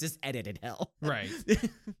 But it's just edited hell. Right.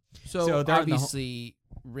 So obviously,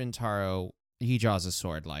 Rintaro, he draws a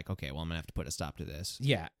sword like, okay, well, I'm going to have to put a stop to this.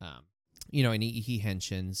 Yeah. And he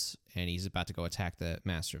henshins, and he's about to go attack the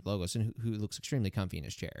Master of Logos, and who looks extremely comfy in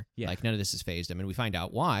his chair. Yeah. Like, none of this has phased him. And we find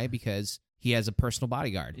out why, because he has a personal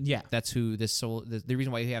bodyguard. Yeah. That's who this soul... The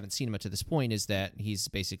reason why we haven't seen him up to this point is that he's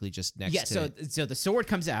basically just next to... Yeah, so the sword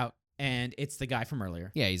comes out, and it's the guy from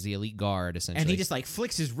earlier. Yeah, he's the elite guard, essentially. And he just, like,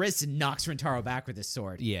 flicks his wrist and knocks Rintaro back with his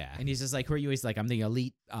sword. Yeah. And he's just like, who are you? He's like, I'm the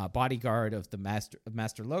elite bodyguard of the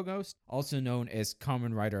Master Logos, also known as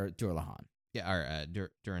Kamen Rider Durlahan. Yeah, or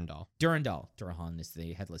Durandal. Durlahan is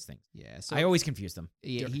the headless thing. Yeah. So I always confuse them.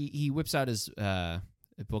 Yeah, he whips out his a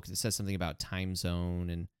book that says something about time zone,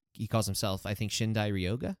 and he calls himself, I think, Shindai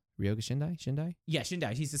Ryoga. Ryoga Shindai? Yeah,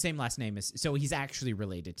 Shindai. He's the same last name as... So he's actually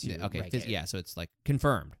related to... Yeah, okay. Yeah, so it's, like,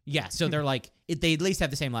 confirmed. Yeah, so they're, like... they at least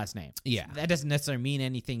have the same last name. Yeah. That doesn't necessarily mean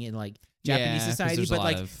anything in, like, Japanese society, but,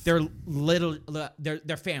 like, they're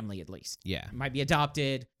they're family, at least. Yeah. Might be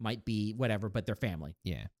adopted, might be whatever, but they're family.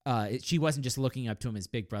 Yeah. She wasn't just looking up to him as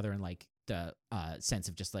big brother in, like, the sense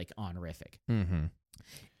of just, like, honorific. Mm-hmm.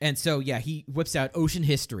 And so, yeah, he whips out Ocean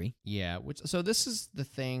History. Yeah, so this is the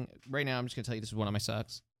thing. Right now, I'm just going to tell you this is one of my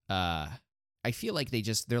sucks. I feel like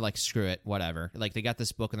they're like, screw it, whatever. Like, they got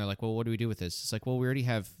this book, and they're like, well, what do we do with this? It's like, well, we already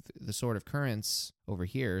have the Sword of Currents over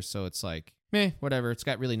here, so it's like, meh, whatever. It's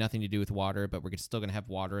got really nothing to do with water, but we're still going to have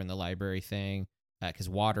water in the library thing. Because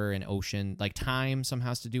water and ocean, like time somehow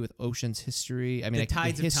has to do with ocean's history. I mean,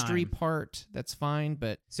 the history part, that's fine,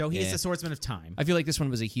 but... So he's the swordsman of time. I feel like this one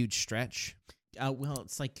was a huge stretch. Well,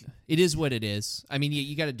 it's like... It is what it is. I mean,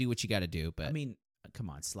 you got to do what you got to do, but... I mean, come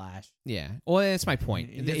on, Slash. Yeah. Well, that's my point.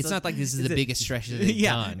 It's not like this is the biggest stretch that they've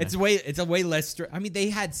done. It's a way less... I mean, they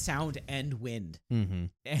had sound and wind. Mm-hmm.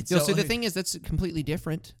 And so the thing is, that's completely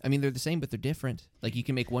different. I mean, they're the same, but they're different. Like, you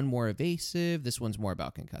can make one more evasive. This one's more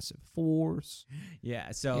about concussive force.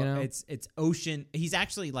 Yeah, so it's ocean... He's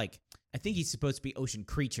actually, like... I think he's supposed to be ocean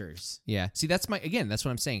creatures. Yeah. See, that's what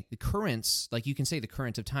I'm saying. The currents, like you can say the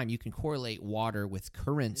current of time, you can correlate water with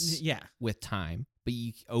currents with time. But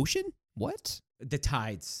ocean? What? The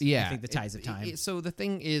tides. Yeah. I think the tides of time. So the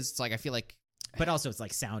thing is, it's like, I feel like... But also it's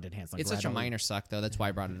like sound enhanced. Like it's such a minor suck, though. That's why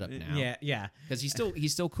I brought it up now. Yeah. Because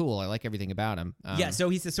he's still cool. I like everything about him. So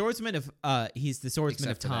he's the swordsman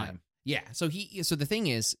of time. Yeah, so the thing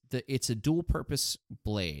is that it's a dual purpose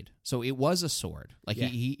blade. So it was a sword. Like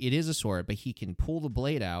it is a sword, but he can pull the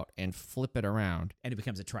blade out and flip it around. And it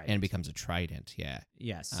becomes a trident. Yeah.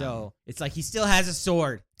 Yeah, so it's like he still has a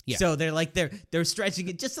sword. Yeah. So they're like they're stretching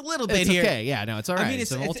it just a little bit it's here. Okay, yeah, no, it's all right. I mean,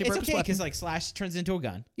 it's okay because like Slash turns into a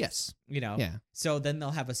gun. Yes. Yeah. So then they'll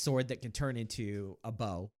have a sword that can turn into a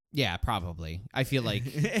bow. Yeah, probably. I feel like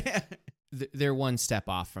they're one step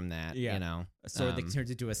off from that, a sword that turns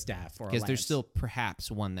into a staff or a lance. Because there's still perhaps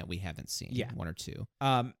one that we haven't seen. Yeah. One or two.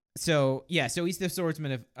 So he's the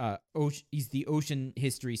swordsman of he's the ocean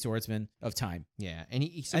history swordsman of time. Yeah, and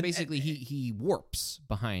he warps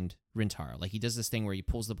behind Rintaro. Like he does this thing where he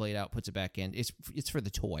pulls the blade out, puts it back in. It's for the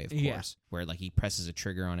toy, of course, where like he presses a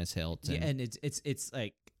trigger on his hilt. And it's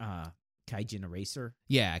like Kaijin Eraser.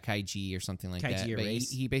 Yeah, Kaiji or something like that. But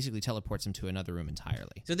he basically teleports him to another room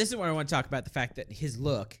entirely. So this is where I want to talk about the fact that his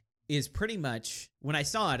look is pretty much, when I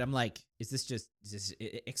saw it, I'm like, is this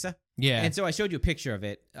Ixa? Yeah. And so I showed you a picture of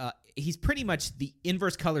it. He's pretty much the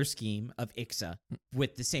inverse color scheme of Ixa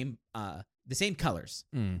with the same colors.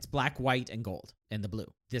 It's black, white, and gold, and the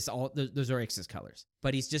blue. Those are Ixa's colors.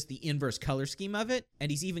 But he's just the inverse color scheme of it, and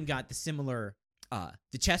he's even got the similar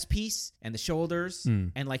the chest piece and the shoulders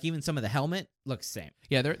and like even some of the helmet looks the same.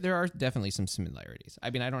 Yeah, there are definitely some similarities.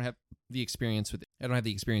 I mean, I don't have the experience with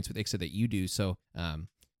Ixa that you do, so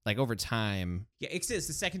like over time. Yeah, Ixa is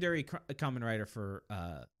the secondary common rider for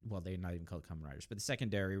well, they're not even called common riders, but the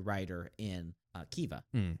secondary rider in Kiva.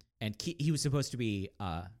 And he was supposed to be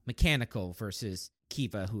mechanical versus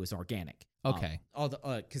Kiva, who is organic. Okay. All the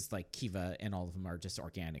because like Kiva and all of them are just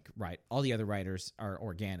organic, right? All the other riders are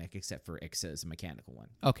organic except for Ixa is a mechanical one.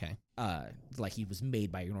 Okay. Like he was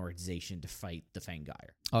made by an organization to fight the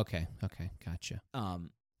Fangire. Okay, gotcha.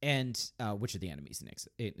 And which are the enemies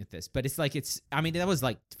in this? But it's like I mean, that was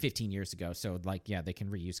like 15 years ago, so like yeah, they can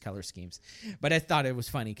reuse color schemes. But I thought it was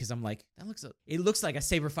funny because I'm like, it looks like a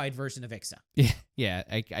saber-fied version of Ixa. Yeah,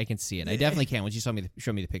 I can see it. I definitely can. Once you show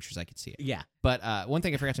me the pictures, I could see it. Yeah. But one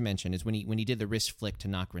thing I forgot to mention is when he did the wrist flick to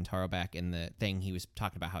knock Rintaro back in the thing, he was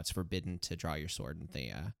talking about how it's forbidden to draw your sword and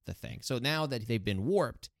the thing. So now that they've been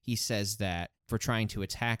warped, he says that for trying to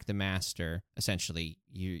attack the master, essentially,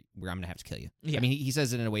 I'm going to have to kill you. Yeah. I mean, he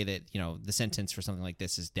says it in a way that, the sentence for something like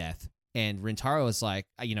this is death. And Rintaro is like,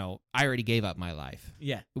 I already gave up my life.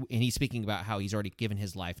 Yeah. And he's speaking about how he's already given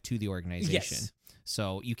his life to the organization. Yes.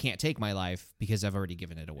 So you can't take my life because I've already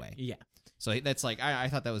given it away. Yeah. So that's like, I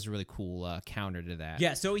thought that was a really cool counter to that.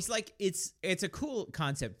 Yeah, so he's like, it's a cool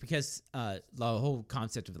concept because the whole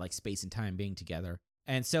concept of like space and time being together.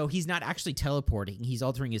 And so he's not actually teleporting. He's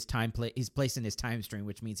altering his time he's placing his time stream,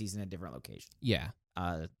 which means he's in a different location. Yeah.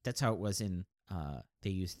 That's how it was in, they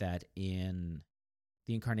used that in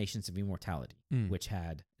the Incarnations of Immortality, which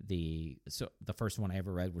had the first one I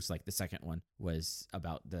ever read was like the second one was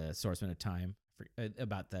about the Swordsman of Time,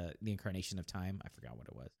 about the Incarnation of Time. I forgot what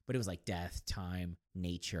it was, but it was like death, time,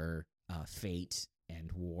 nature, fate,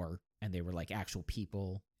 and war. And they were like actual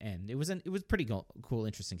people, and it was pretty cool,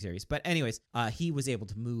 interesting series. But anyways, he was able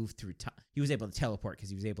to move through time. He was able to teleport because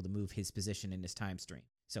he was able to move his position in his time stream.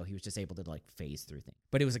 So he was just able to like phase through things.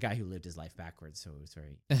 But it was a guy who lived his life backwards, so it was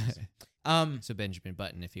very. So Benjamin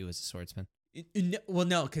Button, if he was a swordsman. Well,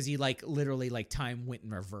 no, because he like literally like time went in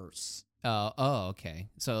reverse. Okay.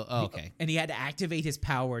 So, okay. And he had to activate his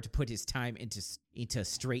power to put his time into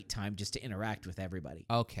straight time just to interact with everybody.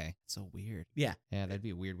 Okay. So weird. Yeah. Yeah, that'd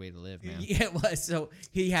be a weird way to live, man. Yeah, it was. So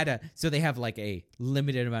they have like a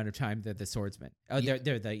limited amount of time that the swordsman.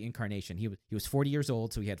 They're the Incarnation. He was 40 years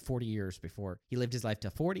old, so he had 40 years before. He lived his life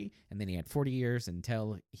to 40, and then he had 40 years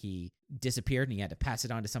until he disappeared, and he had to pass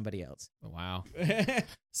it on to somebody else. Wow.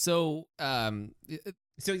 So,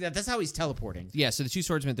 So that's how he's teleporting. Yeah, so the two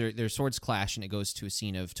swordsmen, their swords clash, and it goes to a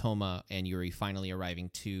scene of Toma and Yuri finally arriving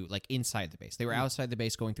to, like, inside the base. They were outside the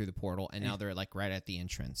base going through the portal, and now they're, like, right at the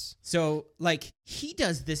entrance. So, like, he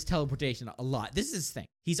does this teleportation a lot. This is his thing.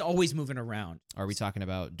 He's always moving around. Are we talking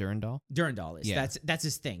about Durandal? Durandal is. Yeah. That's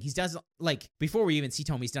his thing. He does, like, before we even see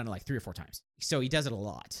Toma, he's done it, like, 3 or 4 times. So he does it a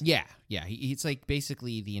lot. Yeah. It's, like,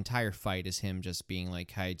 basically the entire fight is him just being,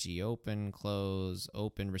 like, Kaiji, open, close,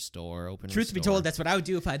 open, restore, open, Truth restore. be told, that's what I would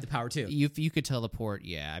do if I had the power, too. If you could teleport,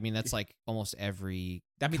 yeah. I mean, that's like almost every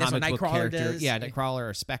that's what Nightcrawler does. Yeah, Nightcrawler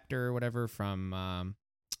or Spectre or whatever from, I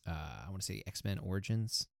want to say X-Men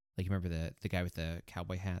Origins. Like, you remember the guy with the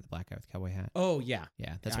cowboy hat, the black guy with the cowboy hat? Oh, yeah.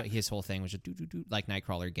 Yeah, that's what his whole thing was, just do, like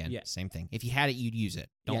Nightcrawler again. Yeah. Same thing. If you had it, you'd use it.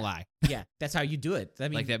 Don't lie. Yeah, that's how you do it. I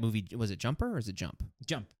mean, like that movie, was it Jumper or is it Jump?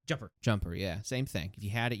 Jumper, yeah. Same thing. If you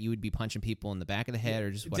had it, you would be punching people in the back of the head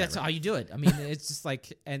or just whatever. That's how you do it. I mean, it's just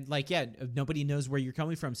like, and like, yeah, nobody knows where you're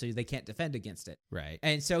coming from, so they can't defend against it. Right.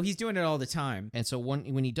 And so he's doing it all the time. And so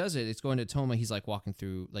when he does it, it's going to Toma. He's like walking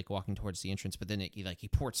towards the entrance, but then he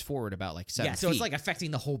ports forward about like 7 feet. Yeah, so it's like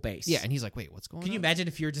affecting the whole base. Yeah, and he's like, wait, what's going on? Can you imagine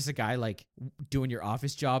if you're just a guy like doing your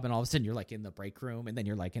office job and all of a sudden you're like in the break room and then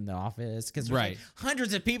you're like in the office? Because there's like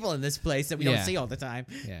hundreds of people in this place that we don't see all the time.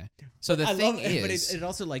 Yeah. So the thing is... But it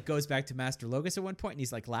also like goes back to Master Logos at one point, and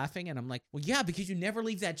he's like laughing, and I'm like, well, yeah, because you never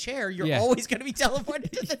leave that chair. You're always going to be teleported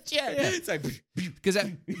to the chair. Yeah. It's like... Because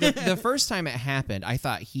the first time it happened, I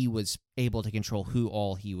thought he was able to control who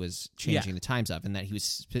all he was changing the times of, and that he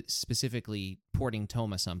was specifically porting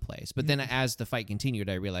Toma someplace. But then as the fight continued,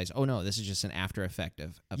 I realized, oh no, this is just an after effect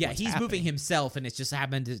of what's he's happening. moving himself, and it's just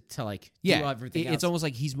happened to like do everything else. It's almost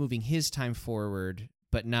like he's moving his time forward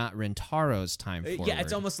but not Rentaro's time forward. Yeah,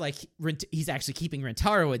 it's almost like he's actually keeping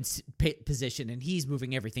Rentaro in position, and he's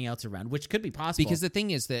moving everything else around, which could be possible. Because the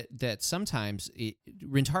thing is that sometimes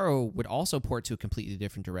Rentaro would also port to a completely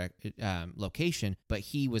different location, but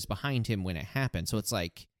he was behind him when it happened. So it's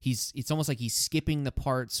like it's almost like he's skipping the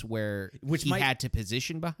parts where he had to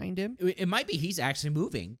position behind him. It might be he's actually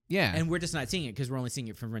moving. Yeah. And we're just not seeing it because we're only seeing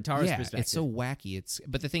it from Rentaro's perspective. It's so wacky.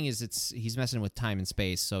 But the thing is, he's messing with time and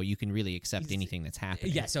space, so you can really accept anything that's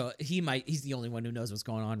happening. Yeah, so he's the only one who knows what's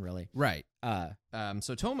going on, really. Right.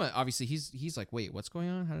 So Toma, obviously, he's like, wait, what's going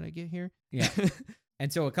on? How did I get here? Yeah.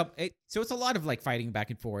 And so it's a lot of like fighting back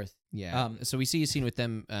and forth. Yeah. So we see a scene with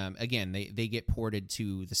them again. They get ported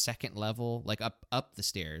to the second level, like up the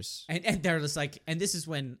stairs, and they're just like, and this is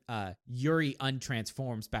when Yuri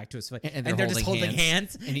untransforms back to his foot, and they're just holding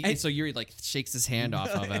hands. And so Yuri like shakes his hand off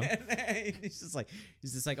of him. he's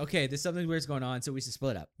just like, okay, there's something weird's going on, so we should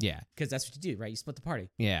split up. Yeah, because that's what you do, right? You split the party.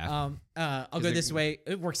 Yeah. I'll go this way.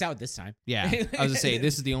 It works out this time. Yeah. I was gonna say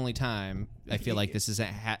this is the only time I feel like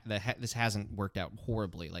this hasn't worked out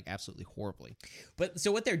horribly, like absolutely horribly. But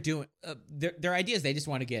so what they're doing, their idea is they just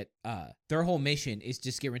want to get their whole mission is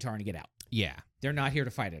just get Rentaro and get out. Yeah. They're not here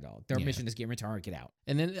to fight at all. Their mission is get Rentaro and get out.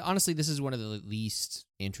 And then, honestly, this is one of the least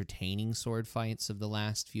entertaining sword fights of the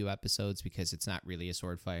last few episodes because it's not really a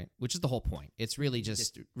sword fight, which is the whole point. It's really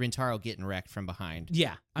just Rentaro getting wrecked from behind.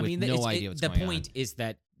 Yeah. I mean, no idea what's going on. The point is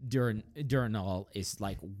that Durandal is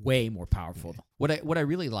like way more powerful. What I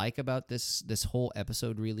really like about this whole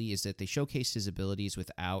episode really is that they showcased his abilities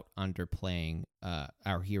without underplaying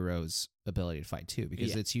our hero's ability to fight too,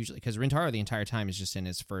 because it's usually because Rentaro the entire time is just in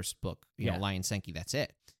his first book, you know, Lion Senki. That's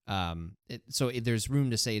it. So there's room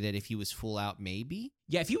to say that if he was full out, maybe.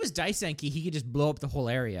 Yeah, if he was Daisenki, he could just blow up the whole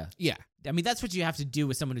area. Yeah. I mean, that's what you have to do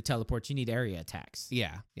with someone who teleports. You need area attacks.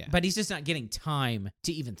 Yeah. But he's just not getting time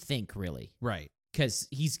to even think, really. Right. Because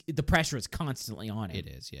the pressure is constantly on him. It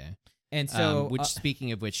is, yeah. And so,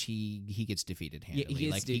 speaking of which, he gets defeated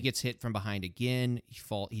handily. He gets hit from behind again.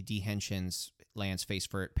 He dehensions, lands face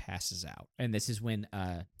first, passes out. And this is when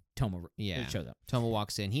Toma shows up. Toma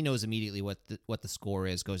walks in. He knows immediately what the score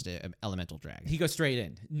is. Goes to Elemental Dragon. He goes straight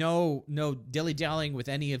in. No dilly-dallying with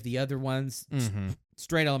any of the other ones. Mm-hmm.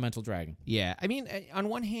 Straight Elemental Dragon. Yeah. I mean, on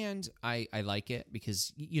one hand, I like it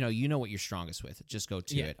because you know what you're strongest with. Just go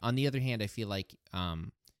to it. On the other hand, I feel like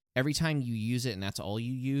every time you use it and that's all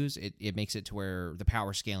you use, it makes it to where the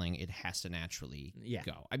power scaling, it has to naturally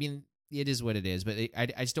go. I mean, it is what it is, but I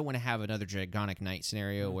just don't want to have another Dragonic Knight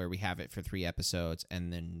scenario where we have it for 3 episodes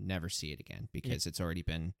and then never see it again because it's already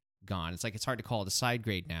been gone. It's like it's hard to call it a side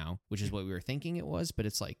grade now, which is what we were thinking it was, but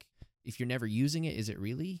it's like if you're never using it, is it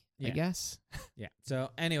really? I guess. Yeah.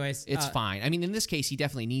 So, anyways, it's fine. I mean, in this case, he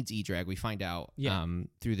definitely needs E-Drag. We find out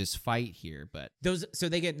through this fight here, but so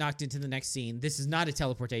they get knocked into the next scene. This is not a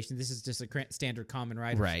teleportation. This is just a standard common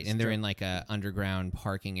ride. Right, and they're in like a underground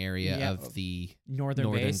parking area of the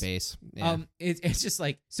northern base. Yeah. It's just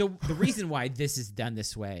like so. The reason why this is done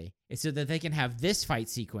this way is so that they can have this fight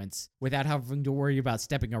sequence without having to worry about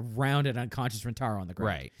stepping around an unconscious Rentaro on the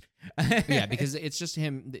ground. Right. Yeah, because it's just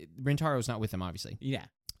him. Rentaro's not with him, obviously. Yeah.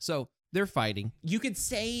 So they're fighting. You could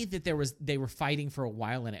say that they were fighting for a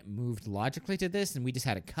while and it moved logically to this, and we just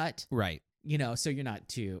had a cut. Right. You know, so you're not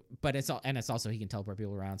too, but it's also he can teleport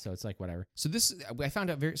people around, so it's like whatever. So I found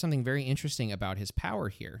out something very interesting about his power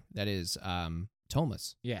here. That is,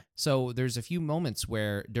 Toma's. Yeah. So there's a few moments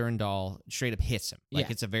where Durandal straight up hits him.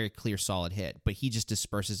 Like it's a very clear, solid hit, but he just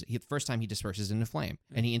disperses. The first time he disperses into flame,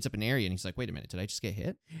 and he ends up in an area, and he's like, wait a minute, did I just get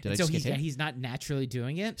hit? He's not naturally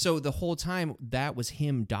doing it? So the whole time, that was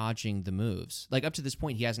him dodging the moves. Like up to this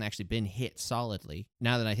point, he hasn't actually been hit solidly.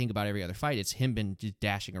 Now that I think about every other fight, it's him been just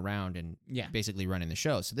dashing around and basically running the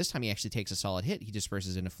show. So this time he actually takes a solid hit, he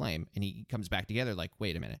disperses into flame, and he comes back together like,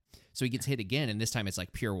 wait a minute. So he gets hit again, and this time it's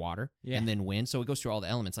like pure water, and then wind. So it goes through all the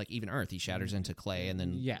elements, like even earth. He shatters into clay and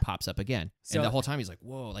then pops up again. So, and the whole time he's like,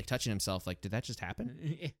 whoa, like touching himself, like, did that just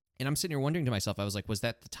happen? And I'm sitting here wondering to myself, I was like, was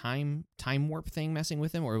that the time warp thing messing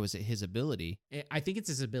with him, or was it his ability? I think it's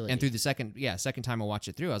his ability. And through the second time I watched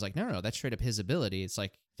it through, I was like, no, that's straight up his ability. It's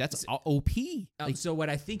like, that's OP. So what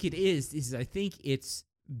I think it is I think it's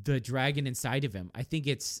the dragon inside of him. I think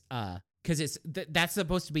it's because that's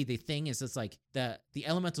supposed to be the thing. Is it's like the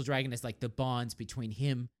elemental dragon is like the bonds between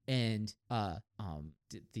him and the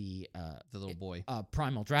little boy,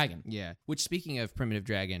 primal dragon. Yeah. Which, speaking of primitive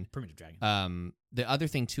dragon, the other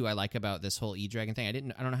thing too I like about this whole E-Dragon thing, I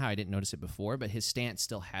don't know how I didn't notice it before, but his stance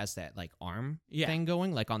still has that like arm thing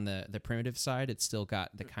going. Like on the primitive side, it's still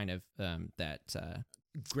got the kind of that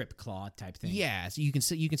grip claw type thing. Yeah. So you can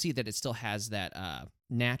see that it still has that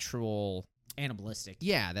natural animalistic.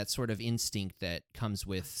 Yeah, that sort of instinct that comes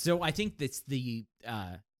with. So I think that's the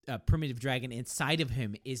primitive dragon inside of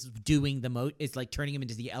him is doing is like turning him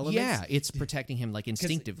into the elements. Yeah, it's protecting him like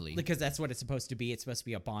instinctively. Because that's what it's supposed to be. It's supposed to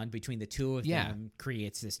be a bond between the two of them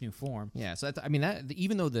creates this new form. Yeah, so that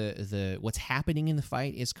even though the what's happening in the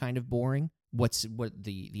fight is kind of boring, what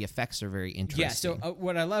the effects are very interesting. Yeah, so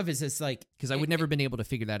what I love is it's like because I would never been able to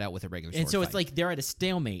figure that out with a regular sword and so fight. it's like they're at a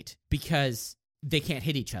stalemate because they can't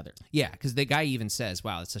hit each other. Yeah, because the guy even says,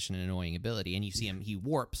 wow, it's such an annoying ability. And you see him, he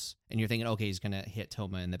warps, and you're thinking, okay, he's going to hit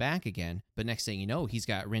Toma in the back again. But next thing you know, he's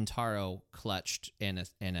got Rintaro clutched in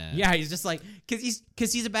a... Yeah, he's just like,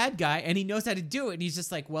 because he's a bad guy, and he knows how to do it. And he's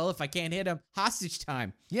just like, well, if I can't hit him, hostage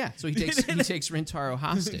time. Yeah, so he takes Rintaro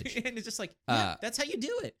hostage. And it's just like, yeah, that's how you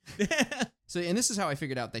do it. So, and this is how I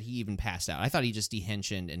figured out that he even passed out. I thought he just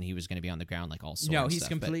dehensioned and he was going to be on the ground like all sorts. No, he's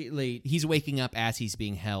completely... He's waking up as he's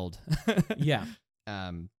being held. Yeah.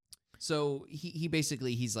 So he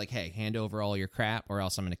basically, he's like, hey, hand over all your crap or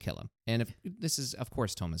else I'm going to kill him. And this is, of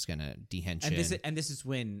course, Toma's going to dehension. And this is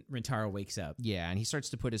when Rintaro wakes up. Yeah, and he starts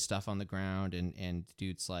to put his stuff on the ground and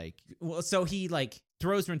dude's like... Well, so he like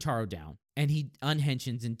throws Rintaro down and he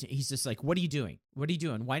unhensions and he's just like, what are you doing? What are you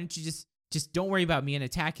doing? Why don't you just don't worry about me and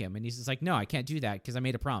attack him. And he's just like, no, I can't do that because I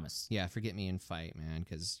made a promise. Yeah, forget me and fight, man,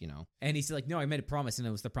 because, you know. And he's like, no, I made a promise, and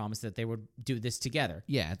it was the promise that they would do this together.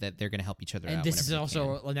 Yeah, that they're going to help each other out. And this is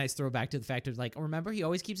also a nice throwback to the fact of, like, oh, remember, he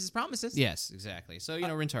always keeps his promises. Yes, exactly. So, you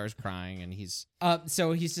know, Rintaro's crying, and he's...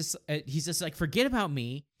 So he's just like, forget about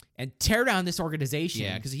me and tear down this organization.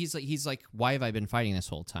 Yeah, because he's like, why have I been fighting this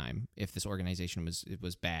whole time if this organization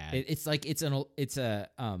was bad? It's like it's an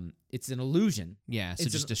illusion. Yeah, so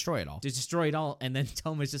just destroy it all. Just destroy it all. And then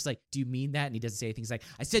Toma's just like, do you mean that? And he doesn't say anything. He's like,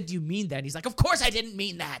 I said, do you mean that? And he's like, of course I didn't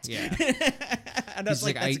mean that. Yeah. And that's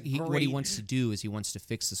like, what he wants to do is he wants to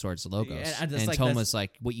fix the Swords of Logos. Yeah, and like, Toma's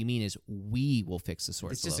like, what you mean is we will fix the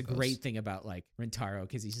Swords of Logos. It's just a great thing about like Rintaro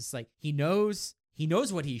because he's just like, he knows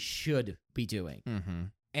what he should be doing. Mm-hmm.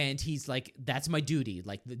 And he's like, that's my duty.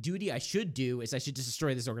 Like, the duty I should do is I should just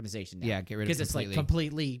destroy this organization now. Yeah, get rid of it because it's like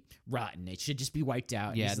completely rotten. It should just be wiped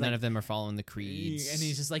out. Yeah, none of them are following the creeds. And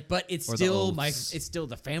he's just like, but it's still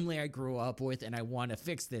the family I grew up with, and I want to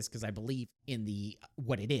fix this because I believe in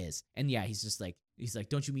what it is. And yeah, he's like,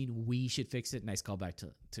 don't you mean we should fix it? Nice callback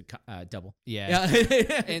to Double. Yeah.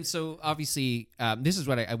 And so obviously, this is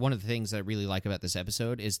what one of the things that I really like about this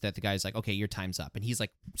episode is that the guy's like, okay, your time's up. And he's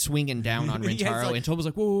like swinging down on Rintaro. Like, and Toma's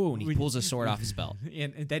like, whoa, and he pulls his sword off his belt.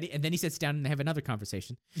 And then he sits down and they have another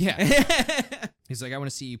conversation. Yeah. He's like, I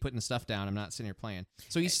want to see you putting the stuff down. I'm not sitting here playing.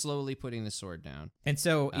 So he's slowly putting the sword down. And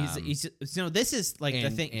so he's this is like the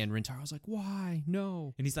thing. And Rintaro's like, why?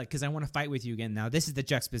 No. And he's like, because I want to fight with you again. Now, this is the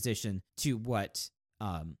juxtaposition to what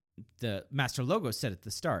the Master Logos said at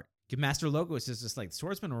the start. Master Logos is just like,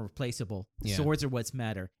 swordsmen are replaceable. Yeah. Swords are what's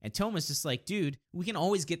matter. And Toma's just like, dude, we can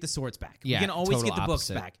always get the swords back. Yeah, we can always get the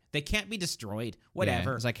opposite. books back. They can't be destroyed.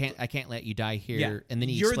 Whatever. Yeah, I can't let you die here. Yeah. And then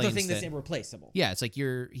you're the thing that's irreplaceable. Yeah, it's like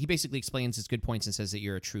he basically explains his good points and says that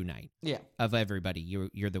you're a true knight. Yeah. Of everybody,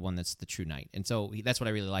 you're the one that's the true knight. And so that's what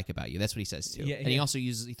I really like about you. That's what he says too. Yeah, and he also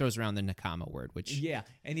he throws around the Nakama word, which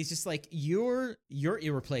and he's just like, you're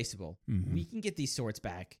irreplaceable. Mm-hmm. We can get these swords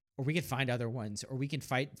back. Or we can find other ones, or we can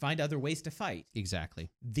find other ways to fight.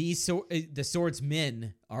 Exactly. The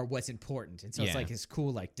swordsmen are what's important, and so it's like this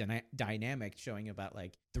cool like dynamic showing about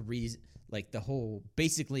like the reason, like the whole,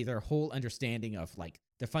 basically their whole understanding of like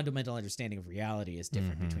the fundamental understanding of reality is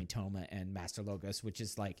different between Toma and Master Logos, which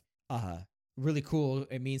is like really cool.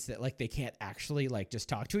 It means that like they can't actually like just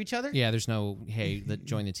talk to each other. Yeah, there's no, hey,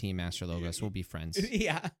 join the team, Master Logos, we'll be friends.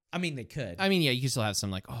 Yeah, I mean they could. I mean, yeah, you can still have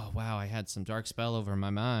some like, oh wow, I had some dark spell over my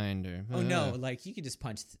mind, or oh no, like you can just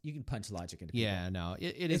punch logic into people. Yeah, no,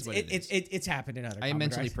 it is what it is. It's happened in other. I am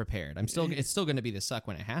mentally prepared. It's still going to be the suck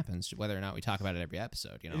when it happens, whether or not we talk about it every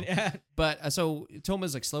episode, you know. Yeah. But so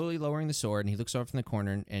Toma's like slowly lowering the sword, and he looks over from the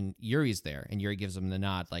corner, and Yuri's there, and Yuri gives him the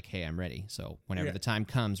nod, like, hey, I'm ready. So whenever the time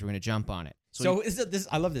comes, we're going to jump on it. So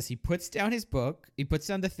I love this. He puts down his book. He puts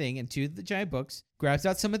down the thing and two of the giant books. Grabs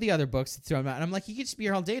out some of the other books and throw them out. And I'm like, he could just be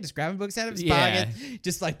here all day, just grabbing books out of his pocket,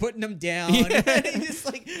 just like putting them down. Just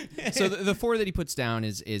like so the four that he puts down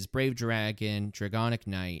is Brave Dragon, Dragonic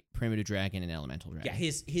Knight, Primitive Dragon, and Elemental Dragon.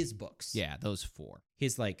 Yeah, his books. Yeah, those four.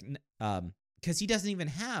 His like because he doesn't even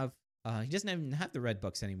have the red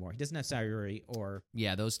books anymore. He doesn't have Sayuri or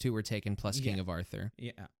those two were taken plus King of Arthur.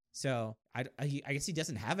 Yeah. So I guess he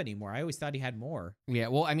doesn't have any more. I always thought he had more. Yeah,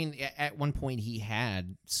 well, I mean, at one point he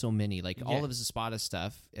had so many, like all of his Espada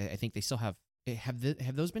stuff. I think they still have. Have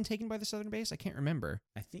those been taken by the Southern Base? I can't remember.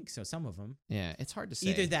 I think so. Some of them. Yeah, it's hard to say.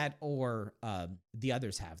 Either that or the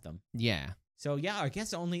others have them. Yeah. So yeah, I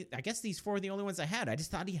guess these 4 are the only ones I had. I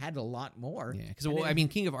just thought he had a lot more. Yeah, because I mean,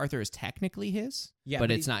 King of Arthur is technically his,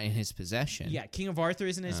 but it's not in his possession. Yeah, King of Arthur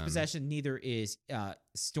isn't in his possession. Neither is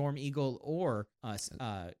Storm Eagle or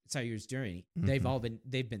Sayur's Journey.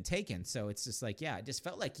 They've been taken. So it's just like, yeah, I just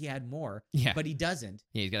felt like he had more. Yeah, but he doesn't.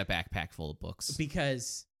 Yeah, he's got a backpack full of books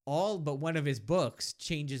because all but one of his books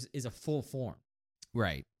is a full form.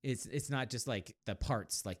 Right. It's not just like the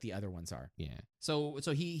parts like the other ones are. Yeah. So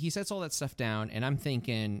he sets all that stuff down, and I'm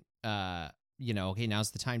thinking, okay,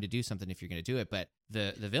 now's the time to do something if you're going to do it. But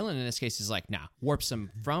the villain in this case is like, nah, warps him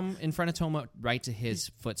from in front of Toma right to his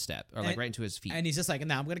footstep, or like right into his feet. And he's just like,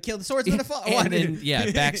 nah, I'm going to kill the swordsman. And then,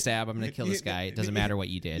 backstab, I'm going to kill this guy. It doesn't matter what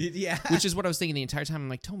you did. Yeah. Which is what I was thinking the entire time. I'm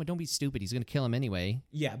like, Toma, don't be stupid. He's going to kill him anyway.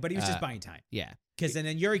 Yeah, but he was just buying time. Yeah. Because then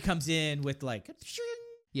Yuri comes in with like...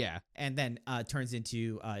 Yeah, and then turns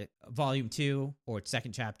into volume 2 or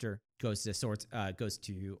second chapter goes to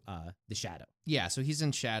the Shadow. Yeah, so he's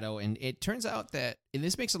in Shadow, and it turns out that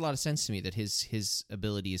this makes a lot of sense to me that his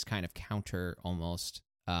ability is kind of counter almost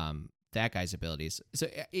that guy's abilities. So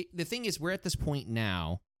the thing is, we're at this point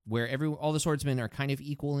now where all the swordsmen are kind of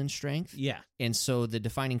equal in strength. Yeah. And so the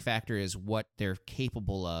defining factor is what they're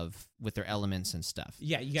capable of with their elements and stuff.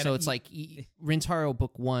 Yeah, you got. So it's like Rintaro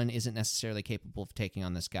Book 1 isn't necessarily capable of taking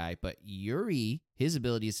on this guy, but Yuri, his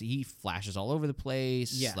ability is he flashes all over the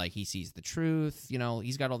place. Yeah. Like he sees the truth.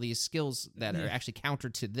 He's got all these skills that are actually counter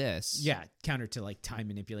to this. Yeah, counter to like time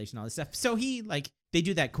manipulation, all this stuff. So he they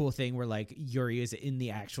do that cool thing where like Yuri is in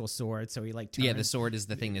the actual sword, so he like turns. Yeah, the sword is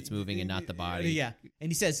the thing that's moving and not the body. Yeah, and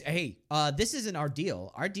he says, "Hey, this isn't our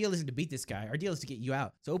deal. Our deal isn't to beat this guy. Our deal is to get you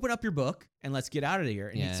out. So open up your book and let's get out of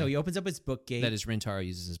here." And so he opens up his book gate. That is, Rintaro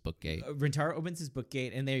uses his book gate. Rintaro opens his book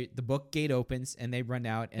gate, and the book gate opens, and they run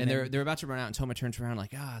out. And they're about to run out, and Toma turns around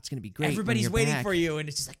like, it's gonna be great. Everybody's waiting for you, and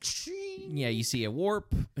it's just like, shing. Yeah, you see a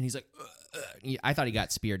warp, and he's like. I thought he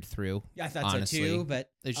got speared through. Yeah, I thought honestly. So too, but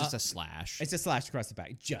it's just a slash. It's a slash across the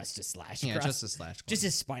back. Just a slash. Yeah, just a slash. Just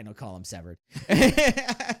his spinal column severed.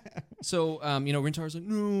 So, Rintaro's like,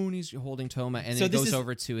 no, and he's holding Toma, and then it goes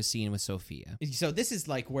over to a scene with Sophia. So this is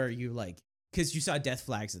like where you because you saw death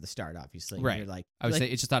flags at the start, obviously. Right. You're like, I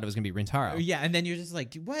just thought it was going to be Rintaro. Yeah, and then you're just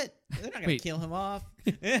like, what? They're not going to kill him off.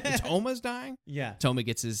 Toma's dying? Yeah. Toma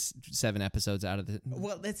gets his 7 episodes out of the.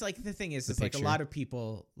 Well, that's like the thing is, it's like a lot of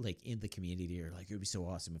people in the community are like, it would be so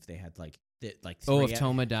awesome if they had if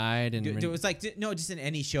Toma died and it was just in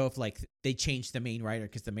any show if they changed the main writer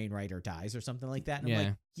because the main writer dies or something like that. And I'm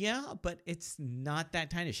like, yeah, but it's not that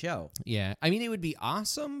kind of show. Yeah, I mean it would be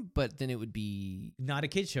awesome, but then it would be not a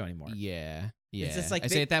kid's show anymore. Yeah. It's just like I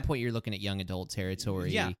say at that point you're looking at young adult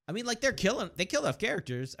territory. Yeah, I mean they kill off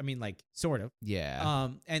characters. I mean sort of. Yeah.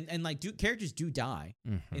 And characters do die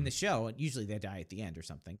in the show, and usually they die at the end or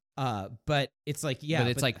something. But it's like but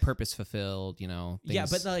it's like purpose fulfilled, things. Yeah,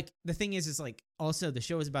 but the thing is also the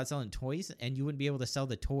show is about selling toys, and you wouldn't be able to sell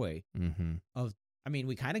the toy of. I mean,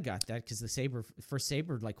 we kind of got that because the first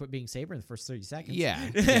Saber quit being Saber in the first 30 seconds.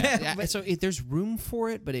 Yeah. So there's room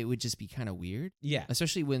for it, but it would just be kind of weird. Yeah.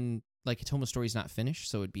 Especially when Toma's story's not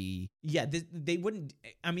finished, so it'd be... Yeah, they wouldn't...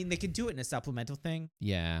 I mean, they could do it in a supplemental thing.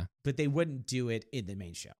 Yeah. But they wouldn't do it in the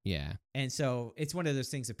main show. Yeah. And so it's one of those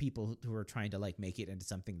things of people who are trying to make it into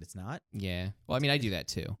something that's not. Yeah. Well, I mean, I do that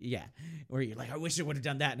too. Yeah. Where you're like, I wish it would have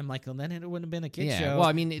done that. And I'm like, well, then it wouldn't have been a kid show. Yeah. Well,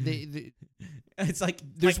 I mean, it's like...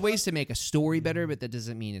 There's ways to make a story better, but that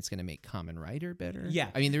doesn't mean it's going to make Kamen Rider better. Yeah.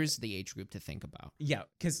 I mean, there is the age group to think about. Yeah.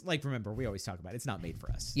 Because, remember, we always talk about it's not made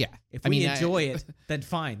for us. Yeah. If we enjoy it, then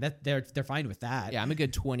fine. They're fine with that. Yeah, I'm a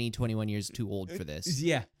good 20, 21 years too old for this.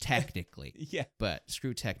 Yeah. Technically. Yeah. But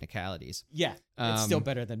screw technicalities. Yeah. It's still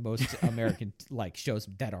better than most American shows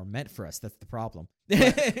that are meant for us. That's the problem.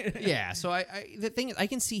 Yeah. So the thing is, I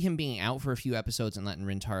can see him being out for a few episodes and letting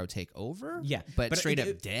Rintaro take over. Yeah. But straight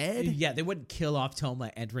up dead? Yeah, they wouldn't kill off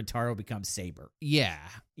Toma and Rintaro becomes Saber. Yeah.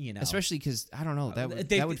 Especially because, I don't know,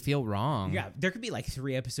 that would feel wrong. Yeah. There could be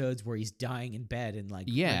 3 episodes where he's dying in bed and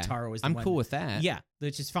Rintaro is the I'm one. cool with that. Yeah.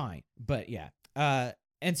 Which is fine. But yeah.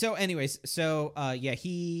 And so anyways,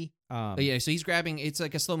 he so he's grabbing, it's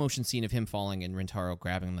like a slow motion scene of him falling and Rintaro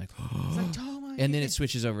grabbing he's like, Toma. And then it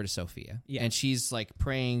switches over to Sophia. Yeah. And she's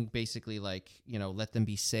praying basically let them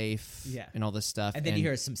be safe. Yeah. And all this stuff. And then you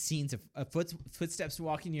hear some scenes of footsteps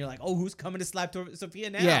walking and you're like, oh, who's coming to slap Sophia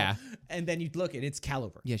now? Yeah. And then you look and it's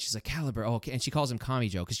Caliber. Yeah, she's like, Caliber. Oh, okay. And she calls him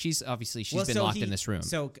Kamijo because she's been locked in this room.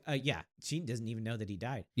 So she doesn't even know that he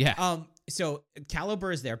died. Yeah. So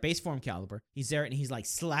Caliber is there, base form Caliber. He's there and he's like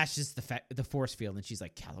slashes the force field, and she's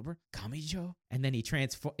like, Caliber, Kamijo, and then he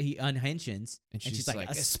unhensions, and she's like,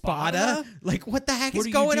 Espada? Like, what the heck is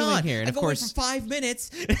going on here? And of course, for 5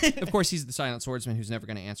 minutes. Of course, he's the silent swordsman who's never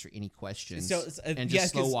going to answer any questions, and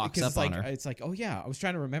just slow walks up on her. It's like, oh yeah, I was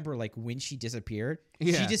trying to remember like when she disappeared.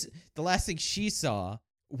 Yeah. The last thing she saw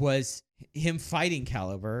was him fighting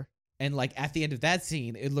Caliber. And, like, at the end of that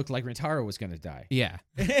scene, it looked like Rintaro was going to die. Yeah.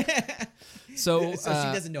 So she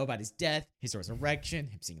doesn't know about his death, his resurrection,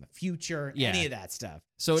 him seeing the future, any of that stuff.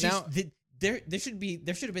 So now... There should have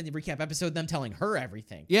been the recap episode, them telling her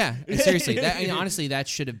everything. Yeah, seriously. Honestly, that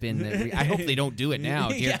should have been... I hope they don't do it now,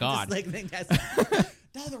 dear God.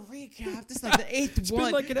 Another recap. This is like the 8th it's one.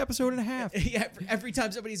 It's been like an episode and a half. Yeah, every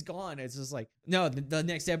time somebody's gone, it's just like, no, the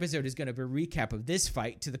next episode is going to be a recap of this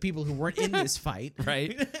fight to the people who weren't in this fight.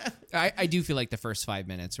 Right. I do feel like the first 5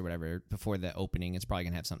 minutes or whatever before the opening, it's probably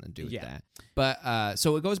going to have something to do with that. But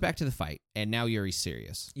so it goes back to the fight, and now Yuri's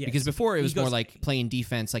serious. Yes. Because before it was more like playing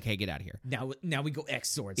defense, like, hey, get out of here. Now we go X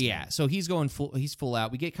swords. Yeah, so he's going he's full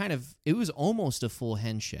out. We get it was almost a full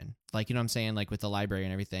henshin. Like, you know what I'm saying? Like with the library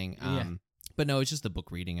and everything. But no, it's just the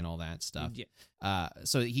book reading and all that stuff. Yeah.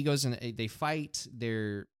 So he goes and they fight.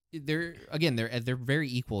 They're very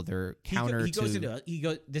equal. They're counter.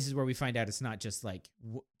 This is where we find out it's not just like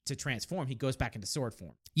to transform. He goes back into sword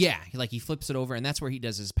form. Yeah, he flips it over, and that's where he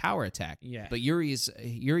does his power attack. Yeah. But Yuri's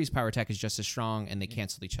power attack is just as strong, and they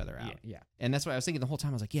cancel each other out. Yeah. And that's what I was thinking the whole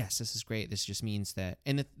time. I was like, yes, this is great. This just means that.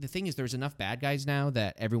 And the thing is, there's enough bad guys now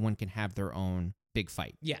that everyone can have their own big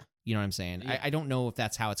fight. Yeah. You know what I'm saying? Yeah. I don't know if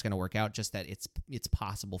that's how it's going to work out, just that it's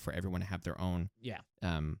possible for everyone to have their own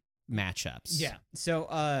matchups. Yeah. So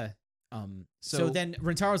then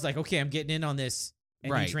Rintaro's like, okay, I'm getting in on this,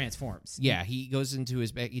 and he transforms. Yeah, he goes into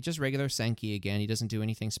his bag. He just regular Senki again. He doesn't do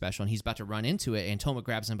anything special, and he's about to run into it, and Toma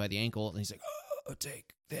grabs him by the ankle, and he's like, oh,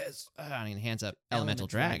 take this. And he hands up Elemental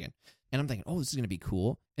Dragon. And I'm thinking, oh, this is going to be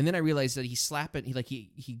cool. And then I realized that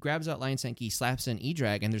he grabs out Lion Senki, he slaps in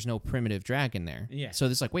E-Drag, and there's no primitive dragon there. Yeah. So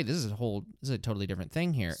it's like, wait, this is a totally different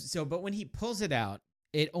thing here. So, but when he pulls it out,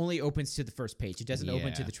 it only opens to the first page. It doesn't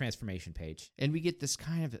open to the transformation page. And we get this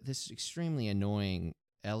this extremely annoying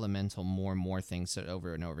elemental more things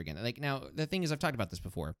over and over again. Like, now the thing is, I've talked about this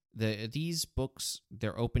before. These books,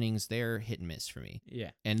 their openings, they're hit and miss for me.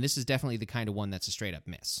 Yeah. And this is definitely the kind of one that's a straight up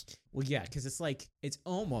miss. Well, yeah, because it's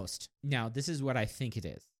almost, now this is what I think it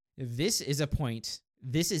is. This is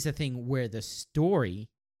a thing where the story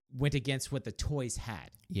went against what the toys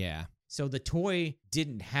had. Yeah. So the toy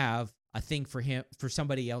didn't have a thing for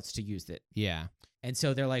somebody else to use it. Yeah. And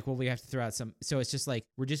so they're like, well, we have to throw out some. So it's just like,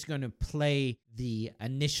 we're just going to play the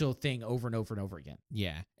initial thing over and over and over again.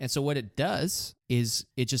 Yeah. And so what it does is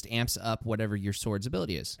it just amps up whatever your sword's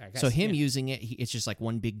ability is. So him using it, it's just like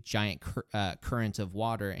one big giant current of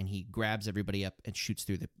water, and he grabs everybody up and shoots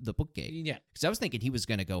through the book gate. Yeah. Because I was thinking he was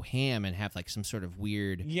going to go ham and have like some sort of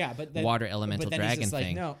weird but water elemental dragon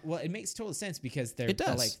thing. No, well, it makes total sense because they're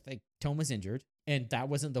like Toma's injured. And that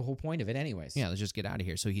wasn't the whole point of it anyways. Yeah, let's just get out of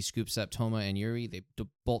here. So he scoops up Toma and Yuri. They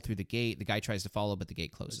bolt through the gate. The guy tries to follow, but the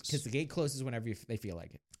gate closes. Because the gate closes whenever they feel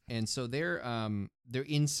like it. And so they're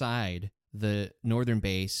inside the northern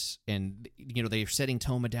base, and they're setting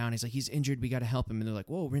Toma down. He's like, he's injured. We got to help him. And they're like,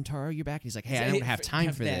 whoa, Rintaro, you're back. And he's like, hey, I don't have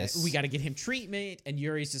time for this. We got to get him treatment. And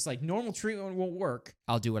Yuri's just like, normal treatment won't work.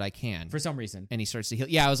 I'll do what I can. For some reason. And he starts to heal.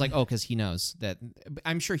 Yeah, I was like, oh, because he knows that.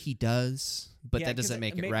 I'm sure he does, but that doesn't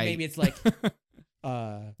make it right. Maybe it's like...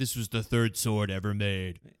 this was the third sword ever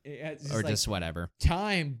made, or just whatever.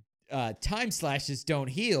 Time slashes don't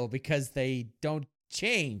heal because they don't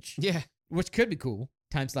change. Yeah, which could be cool.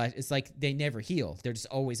 Time slash, it's like they never heal; they're just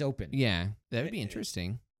always open. Yeah, that would be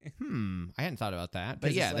interesting. I hadn't thought about that,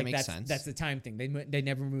 but yeah, that makes sense. That's the time thing. They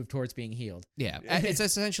never move towards being healed. Yeah, it's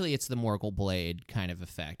essentially the Morgul blade kind of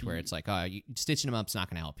effect where it's like, oh, stitching them up's not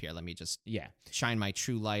going to help here. Let me just shine my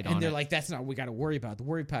true light on it. And they're like, that's not what we got to worry about. The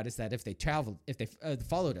worry part is that if they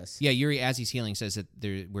followed us. Yeah, Yuri, as he's healing, says that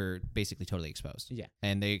we're basically totally exposed. Yeah,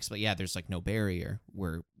 and they explain, there's like no barrier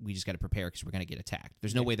where we just got to prepare because we're going to get attacked.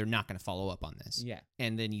 There's no way they're not going to follow up on this. Yeah,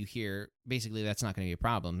 and then you hear basically that's not going to be a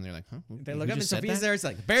problem. And they're like, huh? They look up and Sophia's there. It's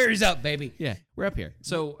like, barriers up, baby. Yeah, we're up here.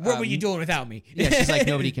 So what were you doing without me? Yeah, she's like,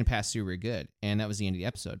 nobody can pass through. We're good. And that was the end of the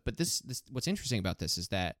episode. But this what's interesting about this is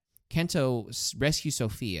that Kento rescues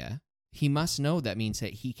Sophia. He must know that means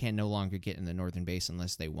that he can no longer get in the northern base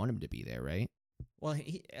unless they want him to be there, right? Well,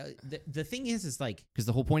 the thing is like because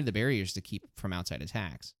the whole point of the barrier is to keep from outside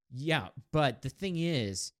attacks. Yeah, but the thing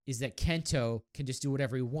is that Kento can just do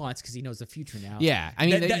whatever he wants because he knows the future now. Yeah, I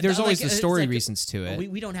mean, there's always like, the story like, reasons to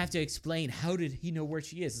it. We don't have to explain how did he know where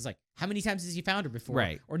she is. It's like, how many times has he found her before?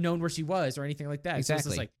 Right. Or known where she was or anything like that. Exactly. So it's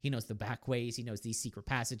just like, he knows the back ways, he knows these secret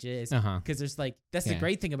passages. Because there's like, that's the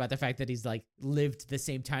great thing about the fact that he's like lived the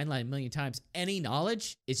same timeline a million times. Any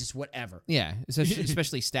knowledge is just whatever. Yeah,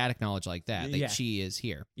 especially static knowledge like that. Like she is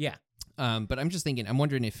here. Yeah. But I'm just thinking, I'm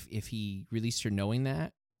wondering if he released her knowing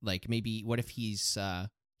that. Like maybe what if he's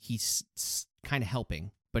kind of helping,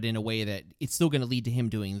 but in a way that it's still going to lead to him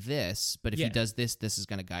doing this. But if he does this, this is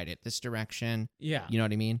going to guide it this direction. Yeah, you know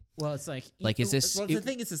what I mean? Well, it's like is this? Well, the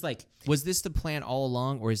thing is like, was this the plan all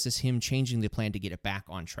along, or is this him changing the plan to get it back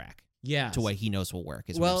on track? Yeah, to what he knows will work.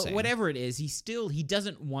 Well, whatever it is, he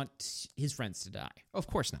doesn't want his friends to die. Of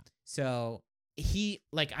course not. So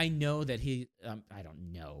I know that I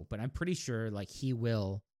don't know, but I'm pretty sure like he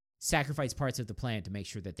will sacrifice parts of the plan to make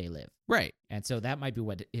sure that they live. Right. And so that might be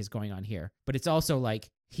what is going on here. But it's also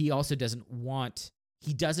like he doesn't want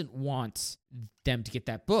them to get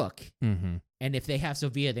that book. Mm-hmm. And if they have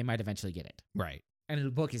Sophia, they might eventually get it. Right. And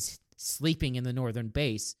the book is sleeping in the northern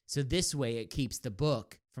base. So this way it keeps the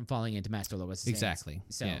book from falling into Master Logo's hands. Exactly.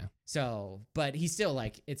 But he's still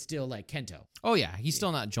like, it's still like Kento. Oh yeah. He's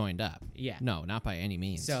still not joined up. Yeah. No, not by any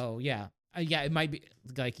means. So yeah. It might be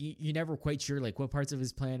like you're never quite sure like what parts of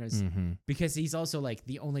his plan is because he's also like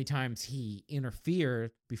the only times he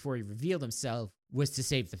interfered before he revealed himself was to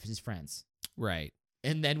save his friends. Right.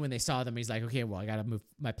 And then when they saw them, he's like, okay, well, I got to move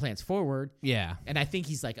my plans forward. Yeah. And I think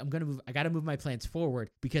he's like, I got to move my plans forward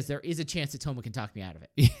because there is a chance that Toma can talk me out of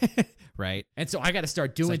it. Right. And so I got to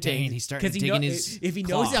start doing things. He's starting to dig in his if he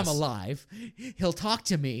knows I'm alive, he'll talk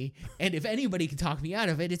to me. And if anybody can talk me out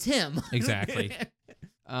of it, it's him. Exactly.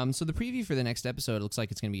 So the preview for the next episode looks like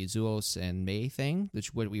it's going to be a Zuos and Mei thing,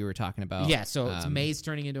 which what we were talking about. Yeah, so it's Mei's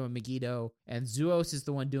turning into a Megiddo, and Zuos is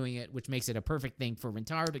the one doing it, which makes it a perfect thing for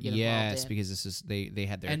Rintaro to get involved in. Yes, because this is they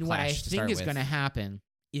had their and clash what I to think start is with. going to happen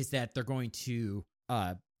is that they're going to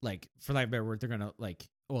like, for lack of a better word, they're going to like,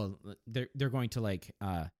 well, they're going to like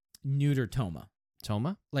neuter Toma.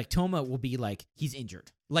 Toma? Like Toma will be like he's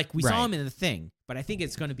injured. Like we saw him in the thing, but I think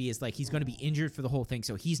it's going to be is like he's going to be injured for the whole thing,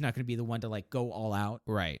 so he's not going to be the one to like go all out.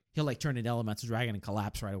 Right. He'll like turn into Elemental Dragon and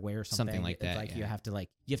collapse right away or something. Something like that. Like you have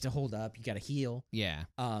to hold up, you got to heal. Yeah.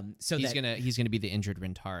 So he's gonna be the injured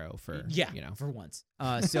Rintaro for for once.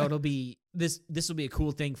 So it'll be this will be a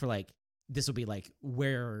cool thing for like this will be like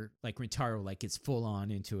where like Rintaro like gets full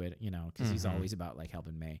on into it, because he's always about like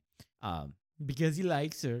helping Mei, because he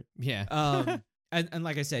likes her. Yeah. And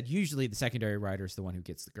like I said, usually the secondary rider is the one who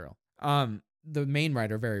gets the girl. The main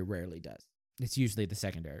rider very rarely does. It's usually the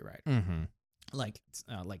secondary rider. Mm-hmm. Like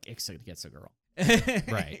Ixa gets a girl.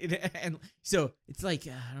 Right. And so it's like,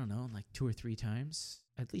 I don't know, like 2 or 3 times.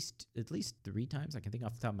 At least 3 times I can think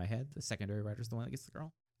off the top of my head. The secondary rider is the one that gets the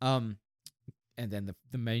girl. And then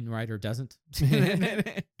the main rider doesn't.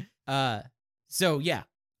 So yeah.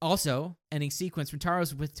 Also, ending sequence,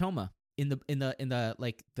 Rintaro's with Toma. In the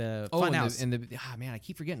like the fun house. Man, I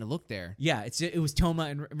keep forgetting to look there. Yeah, it was Toma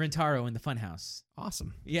and Rintaro in the fun house.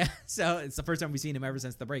 Awesome. Yeah, so it's the first time we've seen him ever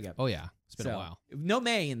since the breakup. Oh yeah, it's been a while. No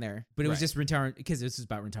Mei in there, but it was just Rintaro because this is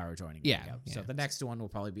about Rintaro joining. Yeah, So the next one will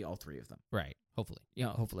probably be all 3 of them. Right. Hopefully.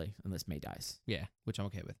 Hopefully, unless Mei dies. Yeah, which I'm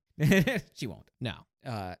okay with. She won't. No.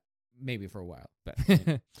 Maybe for a while,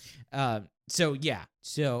 but so yeah,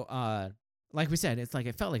 so like we said, it's like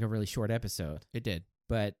it felt like a really short episode. It did.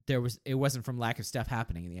 But it wasn't from lack of stuff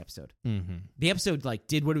happening in the episode. Mm-hmm. The episode like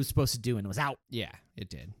did what it was supposed to do and it was out. Yeah, it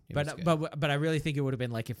did. But I really think it would have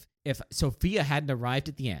been like if Sophia hadn't arrived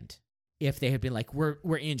at the end, if they had been like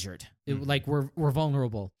we're injured, like we're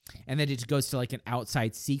vulnerable, and then it just goes to like an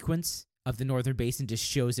outside sequence of the northern basin, just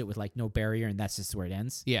shows it with like no barrier, and that's just where it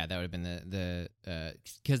ends. Yeah, that would have been the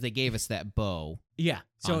because they gave us that bow. Yeah,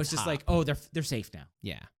 so it's just like they're safe now.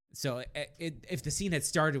 Yeah. So if the scene had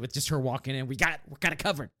started with just her walking in, we got it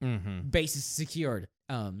covered. Mm-hmm. Base is secured.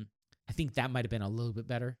 I think that might have been a little bit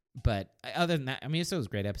better. But other than that, I mean, it was a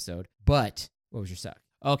great episode. But what was your suck?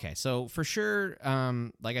 Okay, so for sure,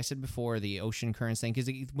 like I said before, the ocean currents thing,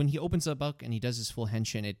 because when he opens the book and he does his full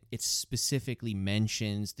henshin, it specifically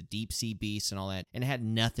mentions the deep sea beasts and all that, and it had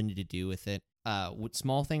nothing to do with it.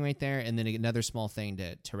 Small thing right there, and then another small thing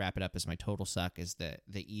to wrap it up as my total suck is the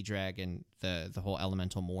E-Drag and the whole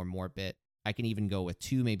elemental more and more bit. I can even go with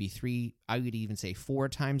 2, maybe 3. I would even say 4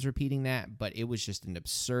 times repeating that, but it was just an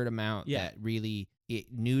absurd amount that really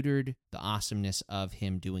it neutered the awesomeness of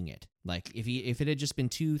him doing it. Like if it had just been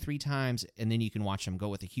 2-3 times, and then you can watch him go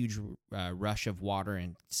with a huge rush of water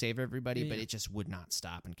and save everybody, but it just would not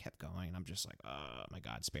stop and kept going. And I'm just like, oh my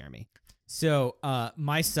God, spare me. So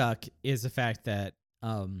my suck is the fact that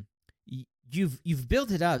you've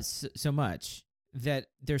built it up so much that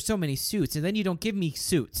there's so many suits, and then you don't give me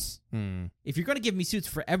suits. If you're going to give me suits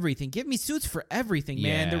for everything, give me suits for everything,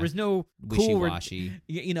 man. There was no wishy-washy.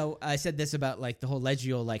 I said this about like the whole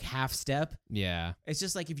Legio like half step. Yeah. It's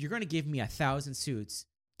just like, if you're going to give me 1,000 suits,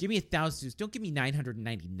 give me 1,000 suits. Don't give me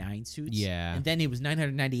 999 suits. Yeah. And then it was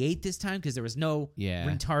 998 this time because there was no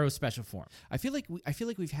Rintaro special form. I feel like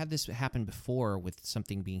we've had this happen before with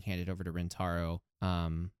something being handed over to Rintaro.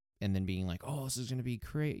 And then being like, oh, this is going to be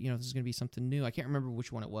great. This is going to be something new. I can't remember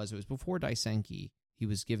which one it was. It was before Daisenki. He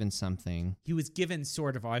was given something. He was given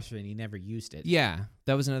Sword of Arthur, and he never used it. Yeah,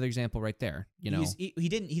 that was another example right there. He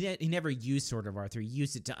never used Sword of Arthur. He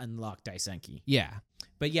used it to unlock Daisenki. Yeah.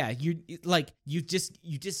 But yeah, you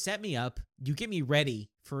just set me up. You get me ready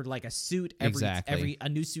for like a suit a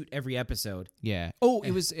new suit every episode. Yeah. Oh,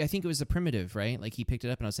 I think it was a primitive, right? Like he picked it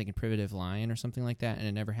up and I was thinking primitive lion or something like that, and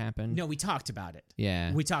it never happened. No, we talked about it.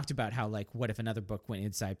 Yeah. We talked about how like what if another book went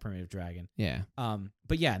inside primitive dragon. Yeah.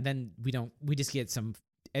 But yeah, then we just get some,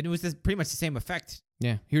 and it was pretty much the same effect.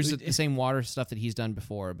 Yeah, here's the same water stuff that he's done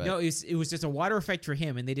before, but no, it was just a water effect for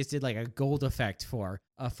him, and they just did like a gold effect for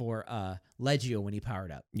Legio when he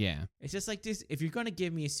powered up. Yeah, it's just like this. If you're gonna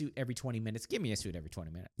give me a suit every 20 minutes, give me a suit every 20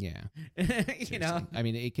 minutes. Yeah, I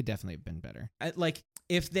mean, it could definitely have been better. Like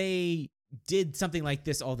if they did something like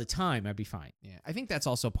this all the time, I'd be fine. Yeah, I think that's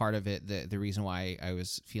also part of it. The reason why I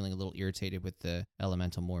was feeling a little irritated with the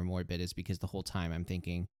Elemental more and more bit is because the whole time I'm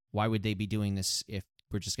thinking, why would they be doing this if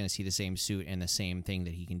we're just going to see the same suit and the same thing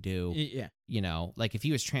that he can do? Yeah. Like if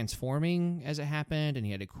he was transforming as it happened and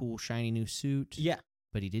he had a cool, shiny new suit. Yeah.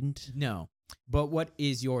 But he didn't. No. But what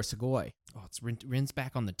is your Sugoi? Oh, it's Rin's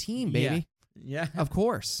back on the team, baby. Yeah. Of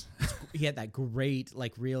course. He had that great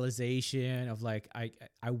like realization of like, I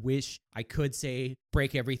wish I could say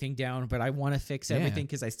break everything down, but I want to fix everything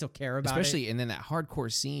because I still care about it. And then that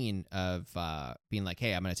hardcore scene of being like,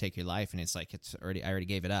 hey, I'm going to take your life. And it's like, I already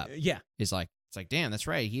gave it up. Yeah. It's like, damn, that's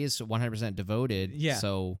right. He is 100% devoted. Yeah.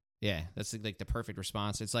 So yeah, that's like the perfect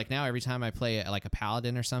response. It's like now every time I play like a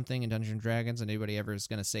paladin or something in Dungeons & Dragons and anybody ever is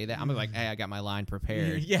going to say that, I'm like, hey, I got my line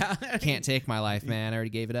prepared. Yeah. Can't take my life, man. I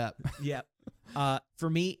already gave it up. Yeah. For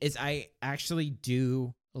me, is I actually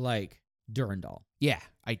do like Durandal. Yeah,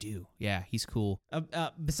 I do. Yeah, he's cool.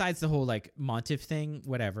 Besides the whole like Montif thing,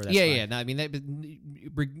 whatever. That's fine. No, I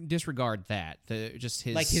mean, disregard that. Just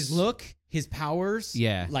his, like his look, his powers.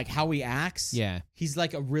 Yeah, like how he acts. Yeah, he's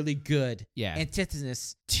like a really good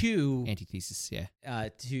antithesis to Yeah.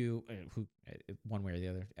 To who one way or the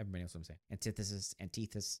other. Everybody knows what I'm saying.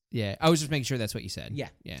 Antithesis. Yeah, I was just making sure that's what you said. Yeah.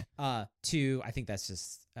 Yeah. To I think that's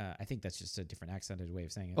just a different accented way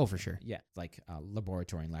of saying it. Oh, for sure. Yeah, like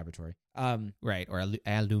laboratory and laboratory. Right, or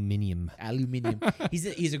aluminium.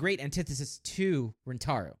 He's a great antithesis to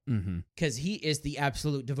Rintaro because he is the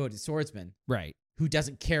absolute devoted swordsman. Right. Who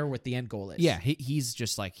doesn't care what the end goal is. Yeah, he's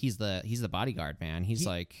just like he's the bodyguard, man. He's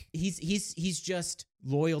just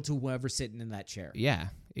loyal to whoever's sitting in that chair. Yeah,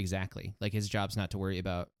 exactly. Like his job's not to worry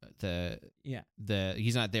about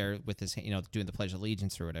he's not there with his doing the Pledge of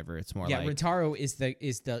Allegiance or whatever. It's more like Rintaro is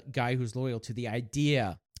the guy who's loyal to the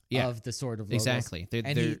idea of the Sword of Logos. Exactly.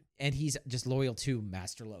 And he's just loyal to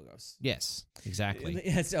Master Logos. Yes,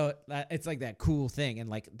 exactly. So it's like that cool thing, and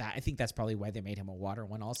like that. I think that's probably why they made him a water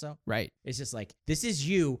one. Also, right? It's just like this is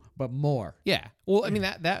you, but more. Yeah. Well, I mean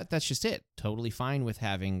that's just it. Totally fine with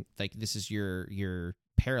having like this is your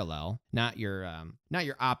parallel, not your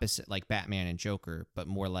opposite like Batman and Joker, but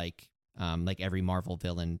more like every Marvel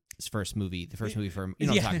villain's first movie. The first movie from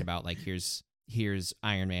I'm talking about. Like here's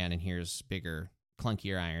Iron Man and here's bigger,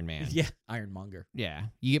 clunkier Iron Man. Yeah, Ironmonger. Yeah,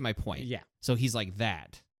 you get my point. Yeah. So he's like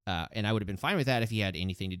that, and I would have been fine with that if he had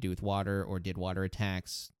anything to do with water or did water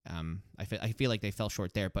attacks. I feel like they fell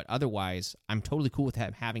short there, but otherwise, I'm totally cool with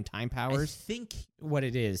having time powers. I think what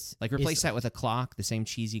it is, like replace that with a clock, the same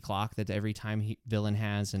cheesy clock that every time villain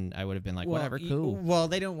has, and I would have been like, whatever, cool. Well,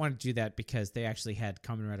 they don't want to do that because they actually had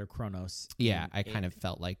Kamen Rider Chronos. Yeah, I kind of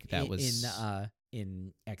felt like that was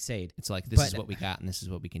in Xaid. It's like this is what we got and this is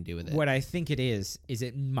what we can do with it. What I think it is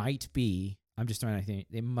it might be, I'm just trying to think,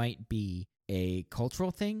 it might be a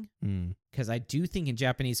cultural thing. Because I do think in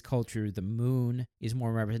Japanese culture, the moon is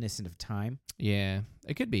more reminiscent of time. Yeah,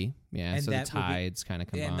 it could be. Yeah, and so the tides kind of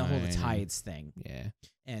combine. And the whole tides thing. Yeah.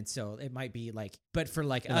 And so it might be like, but for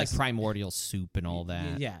like us, like primordial soup and all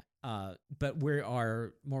that. Yeah. But we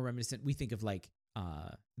are more reminiscent. We think of like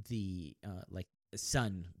the like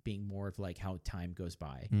sun being more of like how time goes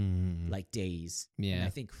by, like days. Yeah. And I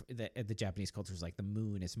think the Japanese culture is like the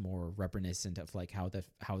moon is more reminiscent of like how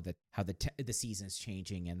the season's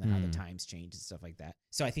changing and how the times change and stuff like that.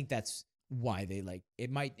 So I think that's why they like it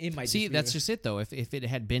might see that's just it though. If it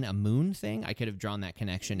had been a moon thing, I could have drawn that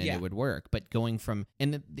connection and it would work. But going from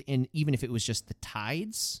and even if it was just the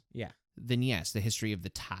tides, then yes, the history of the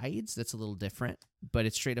tides, that's a little different. But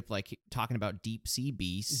it's straight up like talking about deep sea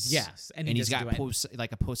beasts. Yes, and he's got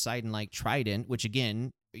like a Poseidon like trident, which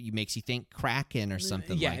again makes you think Kraken or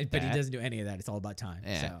something. Yeah, like but that. he doesn't do any of that. It's all about time.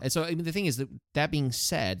 Yeah, so. And so I mean, the thing is that being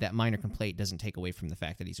said, that minor complaint doesn't take away from the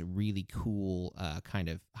fact that he's a really cool kind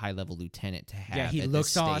of high level lieutenant to have. Yeah, he at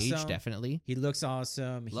looks this stage, awesome. Definitely, he looks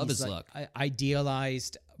awesome. Love he's his like look.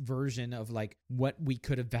 Idealized version of like what we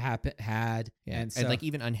could have had. Yeah. And, so, and like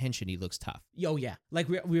even unhinged, he looks tough. Oh yeah, like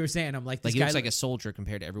we were saying, I'm like this he guy looks like a soldier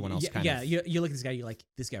compared to everyone else. Yeah, you look at this guy, you're like,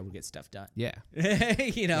 this guy will get stuff done. Yeah,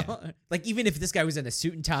 you know, like even if this guy was in a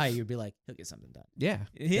suit and tie, you'd be like, he'll get something done. Yeah,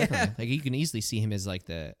 definitely. Like you can easily see him as like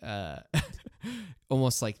the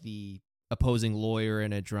almost like the opposing lawyer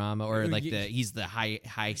in a drama, or like he's the high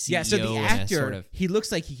CEO. Yeah, so the actor, sort of, he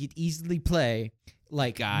looks like he could easily play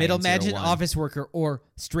like guy middle management office worker or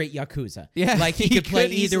straight Yakuza. Yeah, like he could play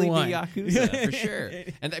either one. Yakuza, for sure.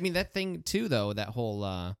 And I mean that thing too, though, that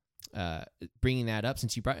whole bringing that up,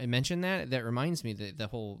 since you mentioned that reminds me that the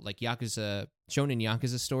whole like Yakuza, shonen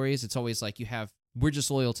Yakuza stories, it's always like we're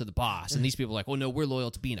just loyal to the boss, and these people are like, oh no, we're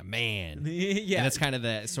loyal to being a man. Yeah, and that's kind of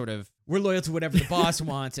the sort of, we're loyal to whatever the boss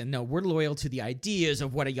wants, and no, we're loyal to the ideas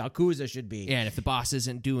of what a Yakuza should be. Yeah, and if the boss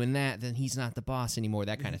isn't doing that, then he's not the boss anymore,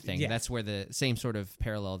 that kind of thing. Yeah. That's where the same sort of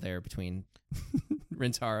parallel there between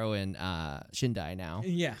Rintaro and Shindai now.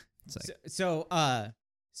 Yeah. Like,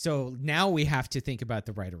 so now we have to think about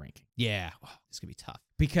the writer ranking. Yeah, this could be tough.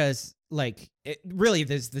 Because, like, really,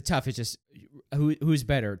 the tough is just who's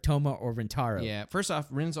better, Toma or Rintaro? Yeah, first off,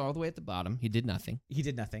 Rin's all the way at the bottom. He did nothing.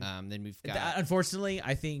 Then we've got... Unfortunately,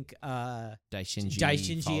 I think...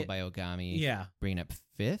 Daishinji, followed by Ogami. Yeah. Bringing up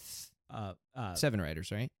 5th. 7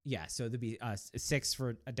 writers, right? Yeah, so there'd be 6th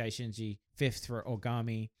for Daishinji, 5th for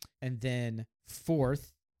Ogami, and then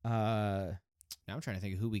 4th... Now I'm trying to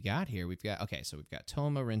think of who we got here. We've got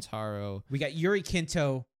Toma, Rintaro. We got Yuri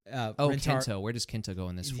Kinto. Kento. Where does Kento go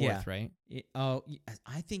in this 4th, right?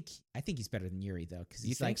 I think he's better than Yuri, though.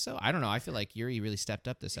 You think so? I don't know. I feel like Yuri really stepped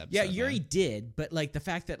up this episode. Yeah, Yuri did, but like the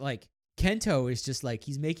fact that like Kento is just like,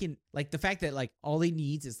 he's making like the fact that like all he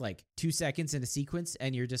needs is like 2 seconds in a sequence,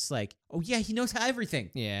 and you're just like, oh yeah, he knows everything.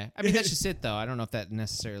 Yeah, I mean that's just it though. I don't know if that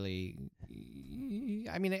necessarily.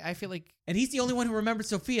 I mean, I feel like, and he's the only one who remembered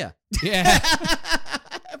Sophia. Yeah.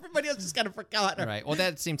 Everybody else just kind of forgot her. Right. Well,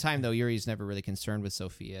 at the same time, though, Yuri's never really concerned with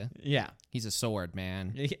Sophia. Yeah. He's a sword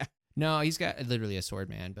man. Yeah. No, he's got literally a sword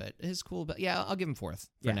man, but it's cool. But yeah, I'll give him 4th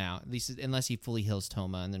for now, at least unless he fully heals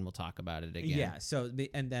Toma, and then we'll talk about it again. Yeah. So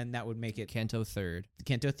and then that would make it Kento 3rd.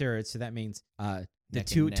 Kento 3rd. So that means the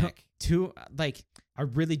neck two like I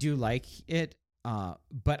really do like it,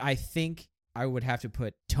 but I think I would have to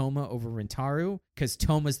put Toma over Rintaro, because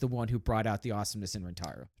Toma's the one who brought out the awesomeness in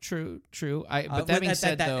Rintaro. True. But that being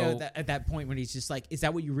said, though... at that point when he's just like, is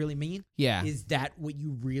that what you really mean? Yeah. Is that what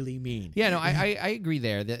you really mean? Yeah, no, I agree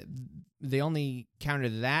there. The only counter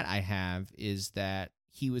to that I have is that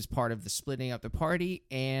he was part of the splitting up the party,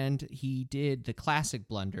 and he did the classic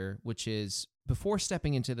blunder, which is... before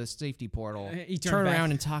stepping into the safety portal, turn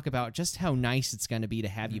around and talk about just how nice it's going to be to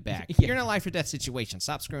have you back. You're in a life or death situation.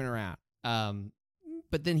 Stop screwing around.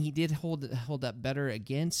 But then he did hold up better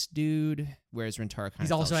against dude, whereas Rintaro kind of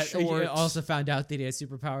fell short. He also found out that he has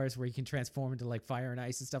superpowers where he can transform into like fire and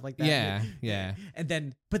ice and stuff like that. Yeah.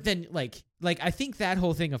 But then like I think that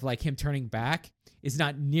whole thing of like him turning back is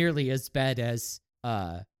not nearly as bad as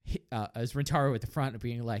Rintaro at the front of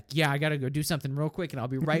being like, yeah, I gotta go do something real quick and I'll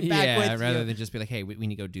be right back with you. Rather than just be like, hey, we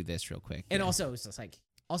need to go do this real quick. And also it's just like,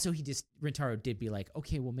 Rintaro did be like,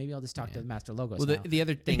 okay, well maybe I'll just talk to the Master Logos. Well, the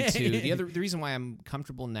other thing too, the reason why I'm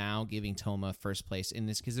comfortable now giving Toma first place in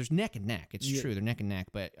this, because there's neck and neck. It's true, they're neck and neck,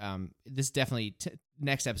 but this definitely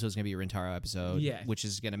next episode is gonna be a Rintaro episode, which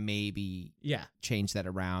is gonna maybe change that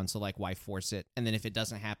around. So like, why force it? And then if it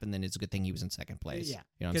doesn't happen, then it's a good thing he was in second place. Yeah,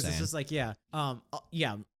 you know what I'm saying? Because it's just like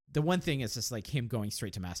the one thing is just like him going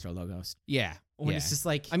straight to Master Logos. Yeah. When it's just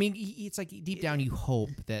like, I mean, it's like deep down you hope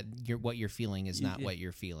that what you're feeling is not what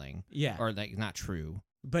you're feeling. Yeah. Or like not true.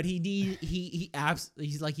 But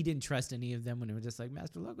he's like he didn't trust any of them when it was just like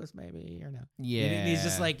Master Logos maybe or no. Yeah. He's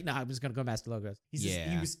just like, no, I'm just gonna go Master Logos.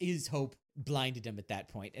 His hope blinded him at that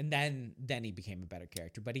point, and then he became a better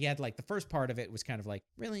character. But he had like the first part of it was kind of like,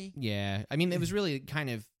 really? Yeah. I mean, it was really kind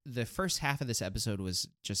of the first half of this episode was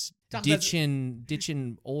just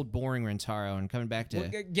ditching old boring Rentaro and coming back to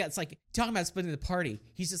it's like talking about splitting the party.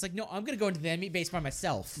 He's just like, no, I'm gonna go into the enemy base by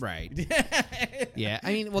myself. Right. Yeah.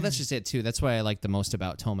 I mean, well, that's just it too. That's what I like the most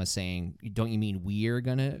about Toma saying, "Don't you mean we're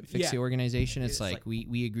gonna fix the organization?" It's like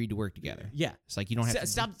we agreed to work together. Yeah. It's like you don't have to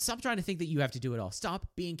stop trying to think that you have to do it all. Stop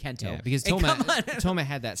being Kento. Yeah, because Toma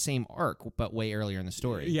had that same arc, but way earlier in the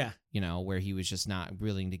story. Yeah. Where he was just not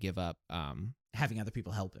willing to give up. Having other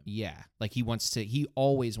people help him. Yeah. Like he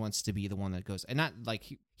always wants to be the one that goes, and not like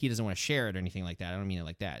he doesn't want to share it or anything like that. I don't mean it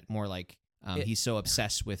like that. More like he's so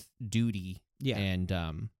obsessed with duty and,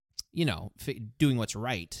 doing what's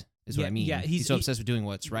right is what I mean. Yeah, he's so obsessed with doing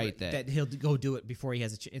what's right that he'll go do it before he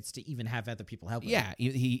has a chance to even have other people help him. Yeah.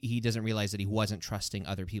 He doesn't realize that he wasn't trusting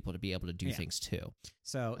other people to be able to do things too.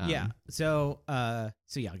 So, So I'll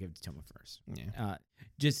give it to Toma first. Yeah.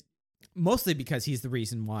 Just mostly because he's the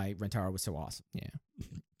reason why Rentaro was so awesome. Yeah.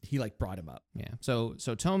 He like brought him up. Yeah. So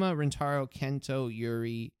Toma, Rentaro, Kento,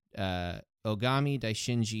 Yuri, Ogami,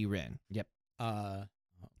 Daishinji, Rin. Yep. And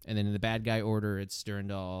then in the bad guy order, it's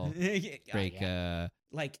Durandal, Drake.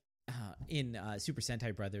 In Super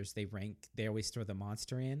Sentai Brothers, they always throw the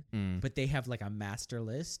monster in, but they have like a master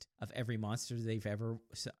list of every monster they've ever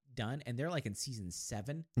done, and they're like in season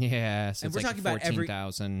 7. Yeah, so and it's we're like talking about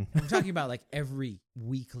 14,000. We're talking about like every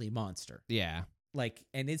weekly monster. Yeah. Like,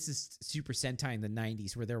 and it's this Super Sentai in the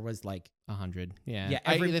 90s where there was like 100. Yeah.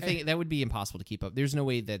 Yeah. The thing that would be impossible to keep up. There's no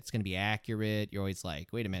way that's going to be accurate. You're always like,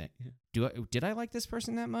 wait a minute, did I like this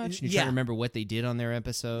person that much? And you try to remember what they did on their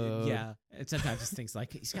episode. Yeah. And sometimes it's things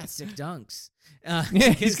like he's got sick dunks.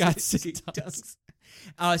 He's got sick dunks.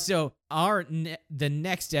 So the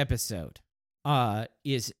next episode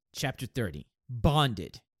is chapter 30,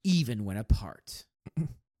 Bonded Even When Apart.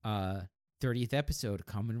 30th episode,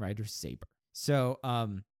 Kamen Rider Saber. So,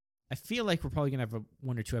 I feel like we're probably gonna have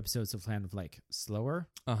one or two episodes of kind of like slower.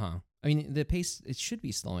 I mean, the pace it should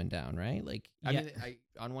be slowing down, right? Like, I mean,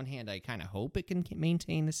 on one hand, I kind of hope it can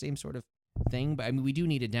maintain the same sort of thing, but I mean, we do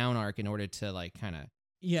need a down arc in order to like kind of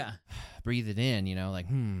breathe it in, like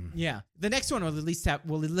Yeah, the next one will at least have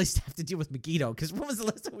to deal with Megiddo, because when was the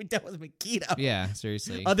last time we dealt with Megiddo? Yeah,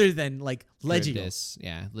 seriously. Other than like Legio.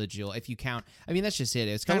 Legio. If you count, I mean, that's just it.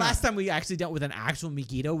 It's the last time we actually dealt with an actual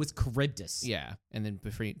Megiddo was Charybdis. Yeah, and then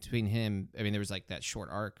between him, I mean, there was like that short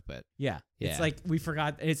arc, but it's like we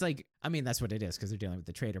forgot. It's like, I mean, that's what it is because they're dealing with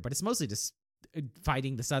the traitor, but it's mostly just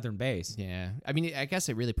fighting the southern base. Yeah. I mean, I guess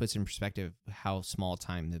it really puts in perspective how small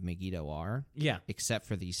time the Megiddo are. Yeah. Except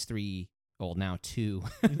for these 3, well, now 2.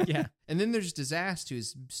 Yeah. And then there's Disaster,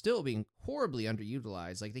 who's still being horribly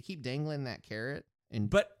underutilized. Like, they keep dangling that carrot.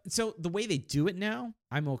 But so the way they do it now,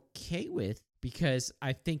 I'm okay with, because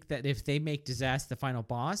I think that if they make Disaster the final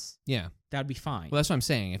boss, that'd be fine. Well, that's what I'm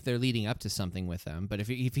saying. If they're leading up to something with them. But if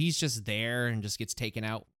he's just there and just gets taken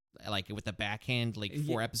out, like with the backhand, like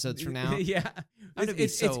 4 episodes from now.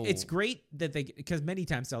 It's great that because many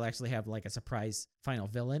times they'll actually have like a surprise final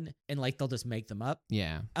villain, and like they'll just make them up.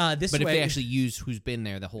 Yeah. But if they actually use who's been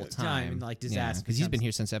there the whole time, and like Disaster, because he's been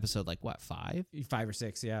here since episode like what, 5 or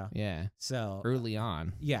 6, yeah. So early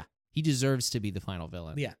on, he deserves to be the final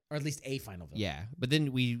villain. Yeah, or at least a final villain. Yeah, but then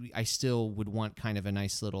I still would want kind of a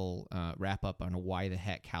nice little wrap up on why the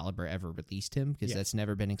heck Caliber ever released him, because that's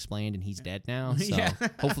never been explained, and he's dead now. So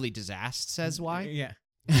hopefully Disaster says why.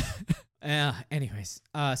 Yeah. Anyways,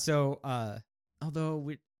 what's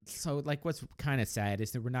kind of sad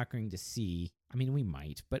is that we're not going to see. I mean, we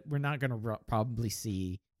might, but we're not going to probably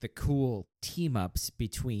see the cool team ups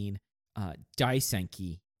between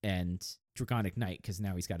Daisenki and Dragonic Knight, because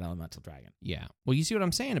now he's got Elemental Dragon. Yeah. Well, you see what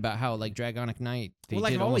I'm saying about how like Dragonic Knight.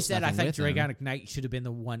 I've always said, I think Dragonic Knight should have been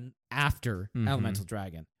the one after Elemental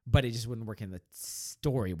Dragon, but it just wouldn't work in the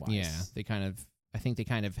story wise. Yeah, I think they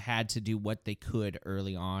kind of had to do what they could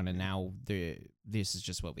early on, and now this is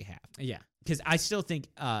just what we have. Yeah, because I still think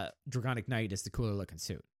Dragonic Knight is the cooler looking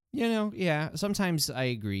suit. Sometimes I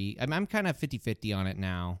agree. I'm kind of 50-50 on it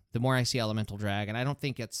now. The more I see Elemental Dragon, I don't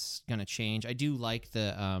think it's going to change. I do like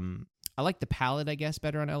I like the palette, I guess,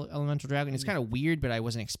 better on Elemental Dragon. It's kind of weird, but I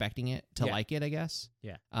wasn't expecting it to like it, I guess.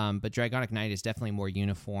 Yeah. But Dragonic Knight is definitely more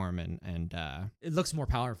uniform and it looks more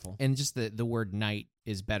powerful. And just the word knight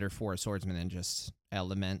is better for a swordsman than just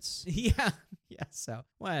elements. Yeah. Yeah, so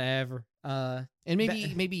whatever. And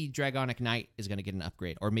maybe Dragonic Knight is going to get an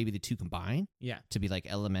upgrade, or maybe the two combine. Yeah, to be like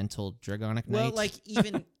Elemental Dragonic Knight. Well, like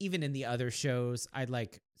even in the other shows, I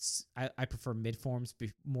prefer mid forms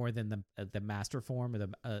more than the master form or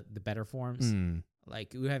the better forms.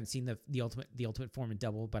 Like we haven't seen the ultimate form in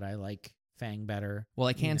double, but I like Fang better. Well,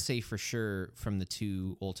 I can say for sure from the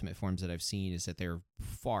two ultimate forms that I've seen is that they're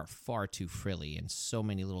far too frilly and so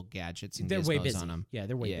many little gadgets and gizmos way busy on them. Yeah,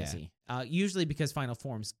 they're way busy. Usually because final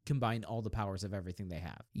forms combine all the powers of everything they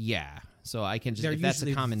have. Yeah, so I can just they're if that's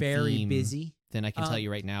a common very theme, busy. Then I can tell you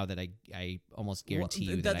right now that I almost guarantee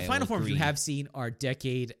you that the final forms you have seen are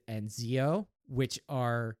Decade and Zeo, which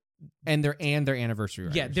are. And their anniversary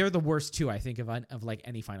riders. Yeah, they're the worst two, I think, of like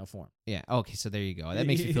any final form. Yeah. Okay, so there you go. That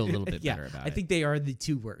makes me feel a little bit better about it. I think they are the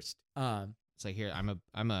two worst. It's like here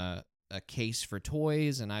I'm a case for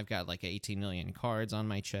toys, and I've got like 18 million cards on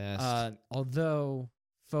my chest. Although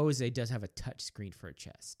Foze does have a touch screen for a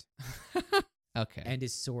chest. Okay. And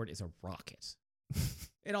his sword is a rocket.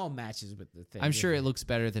 It all matches with the thing. I'm sure it looks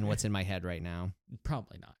better than what's in my head right now.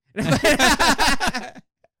 Probably not.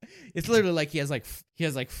 It's literally like he has like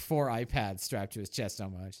 4 iPads strapped to his chest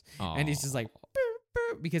almost. Aww. And he's just like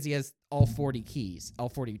because he has all 40 keys, all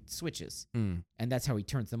 40 switches. And that's how he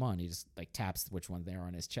turns them on. He just like taps which one they're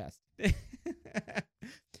on his chest.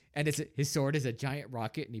 And his sword is a giant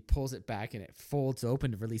rocket, and he pulls it back and it folds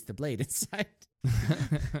open to release the blade inside.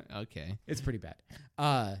 Okay. It's pretty bad.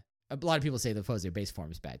 A lot of people say the Foze base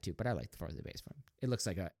form is bad too, but I like the Foze base form. It looks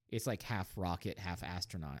like it's like half rocket, half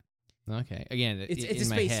astronaut. Okay. Again, it's in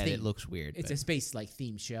a my head, theme. It looks weird. It's a space like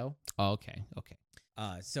theme show. Oh, okay.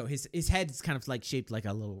 So his head is kind of like shaped like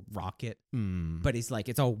a little rocket, but it's like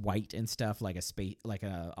it's all white and stuff, like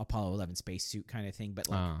a Apollo 11 spacesuit kind of thing, but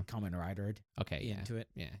like Kamen Rider. Okay. Into it.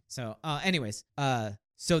 Yeah. So, anyways,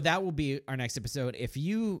 so that will be our next episode. If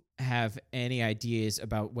you have any ideas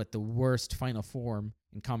about what the worst final form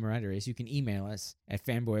in Kamen Rider is, you can email us at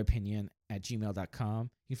fanboyopinion@gmail.com.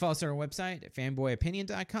 You can follow us on our website at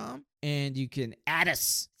fanboyopinion.com, and you can add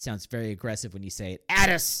us. It sounds very aggressive when you say it. Add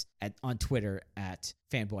us on Twitter at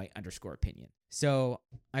fanboy_opinion. So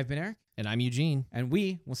I've been Eric. And I'm Eugene. And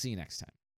we will see you next time.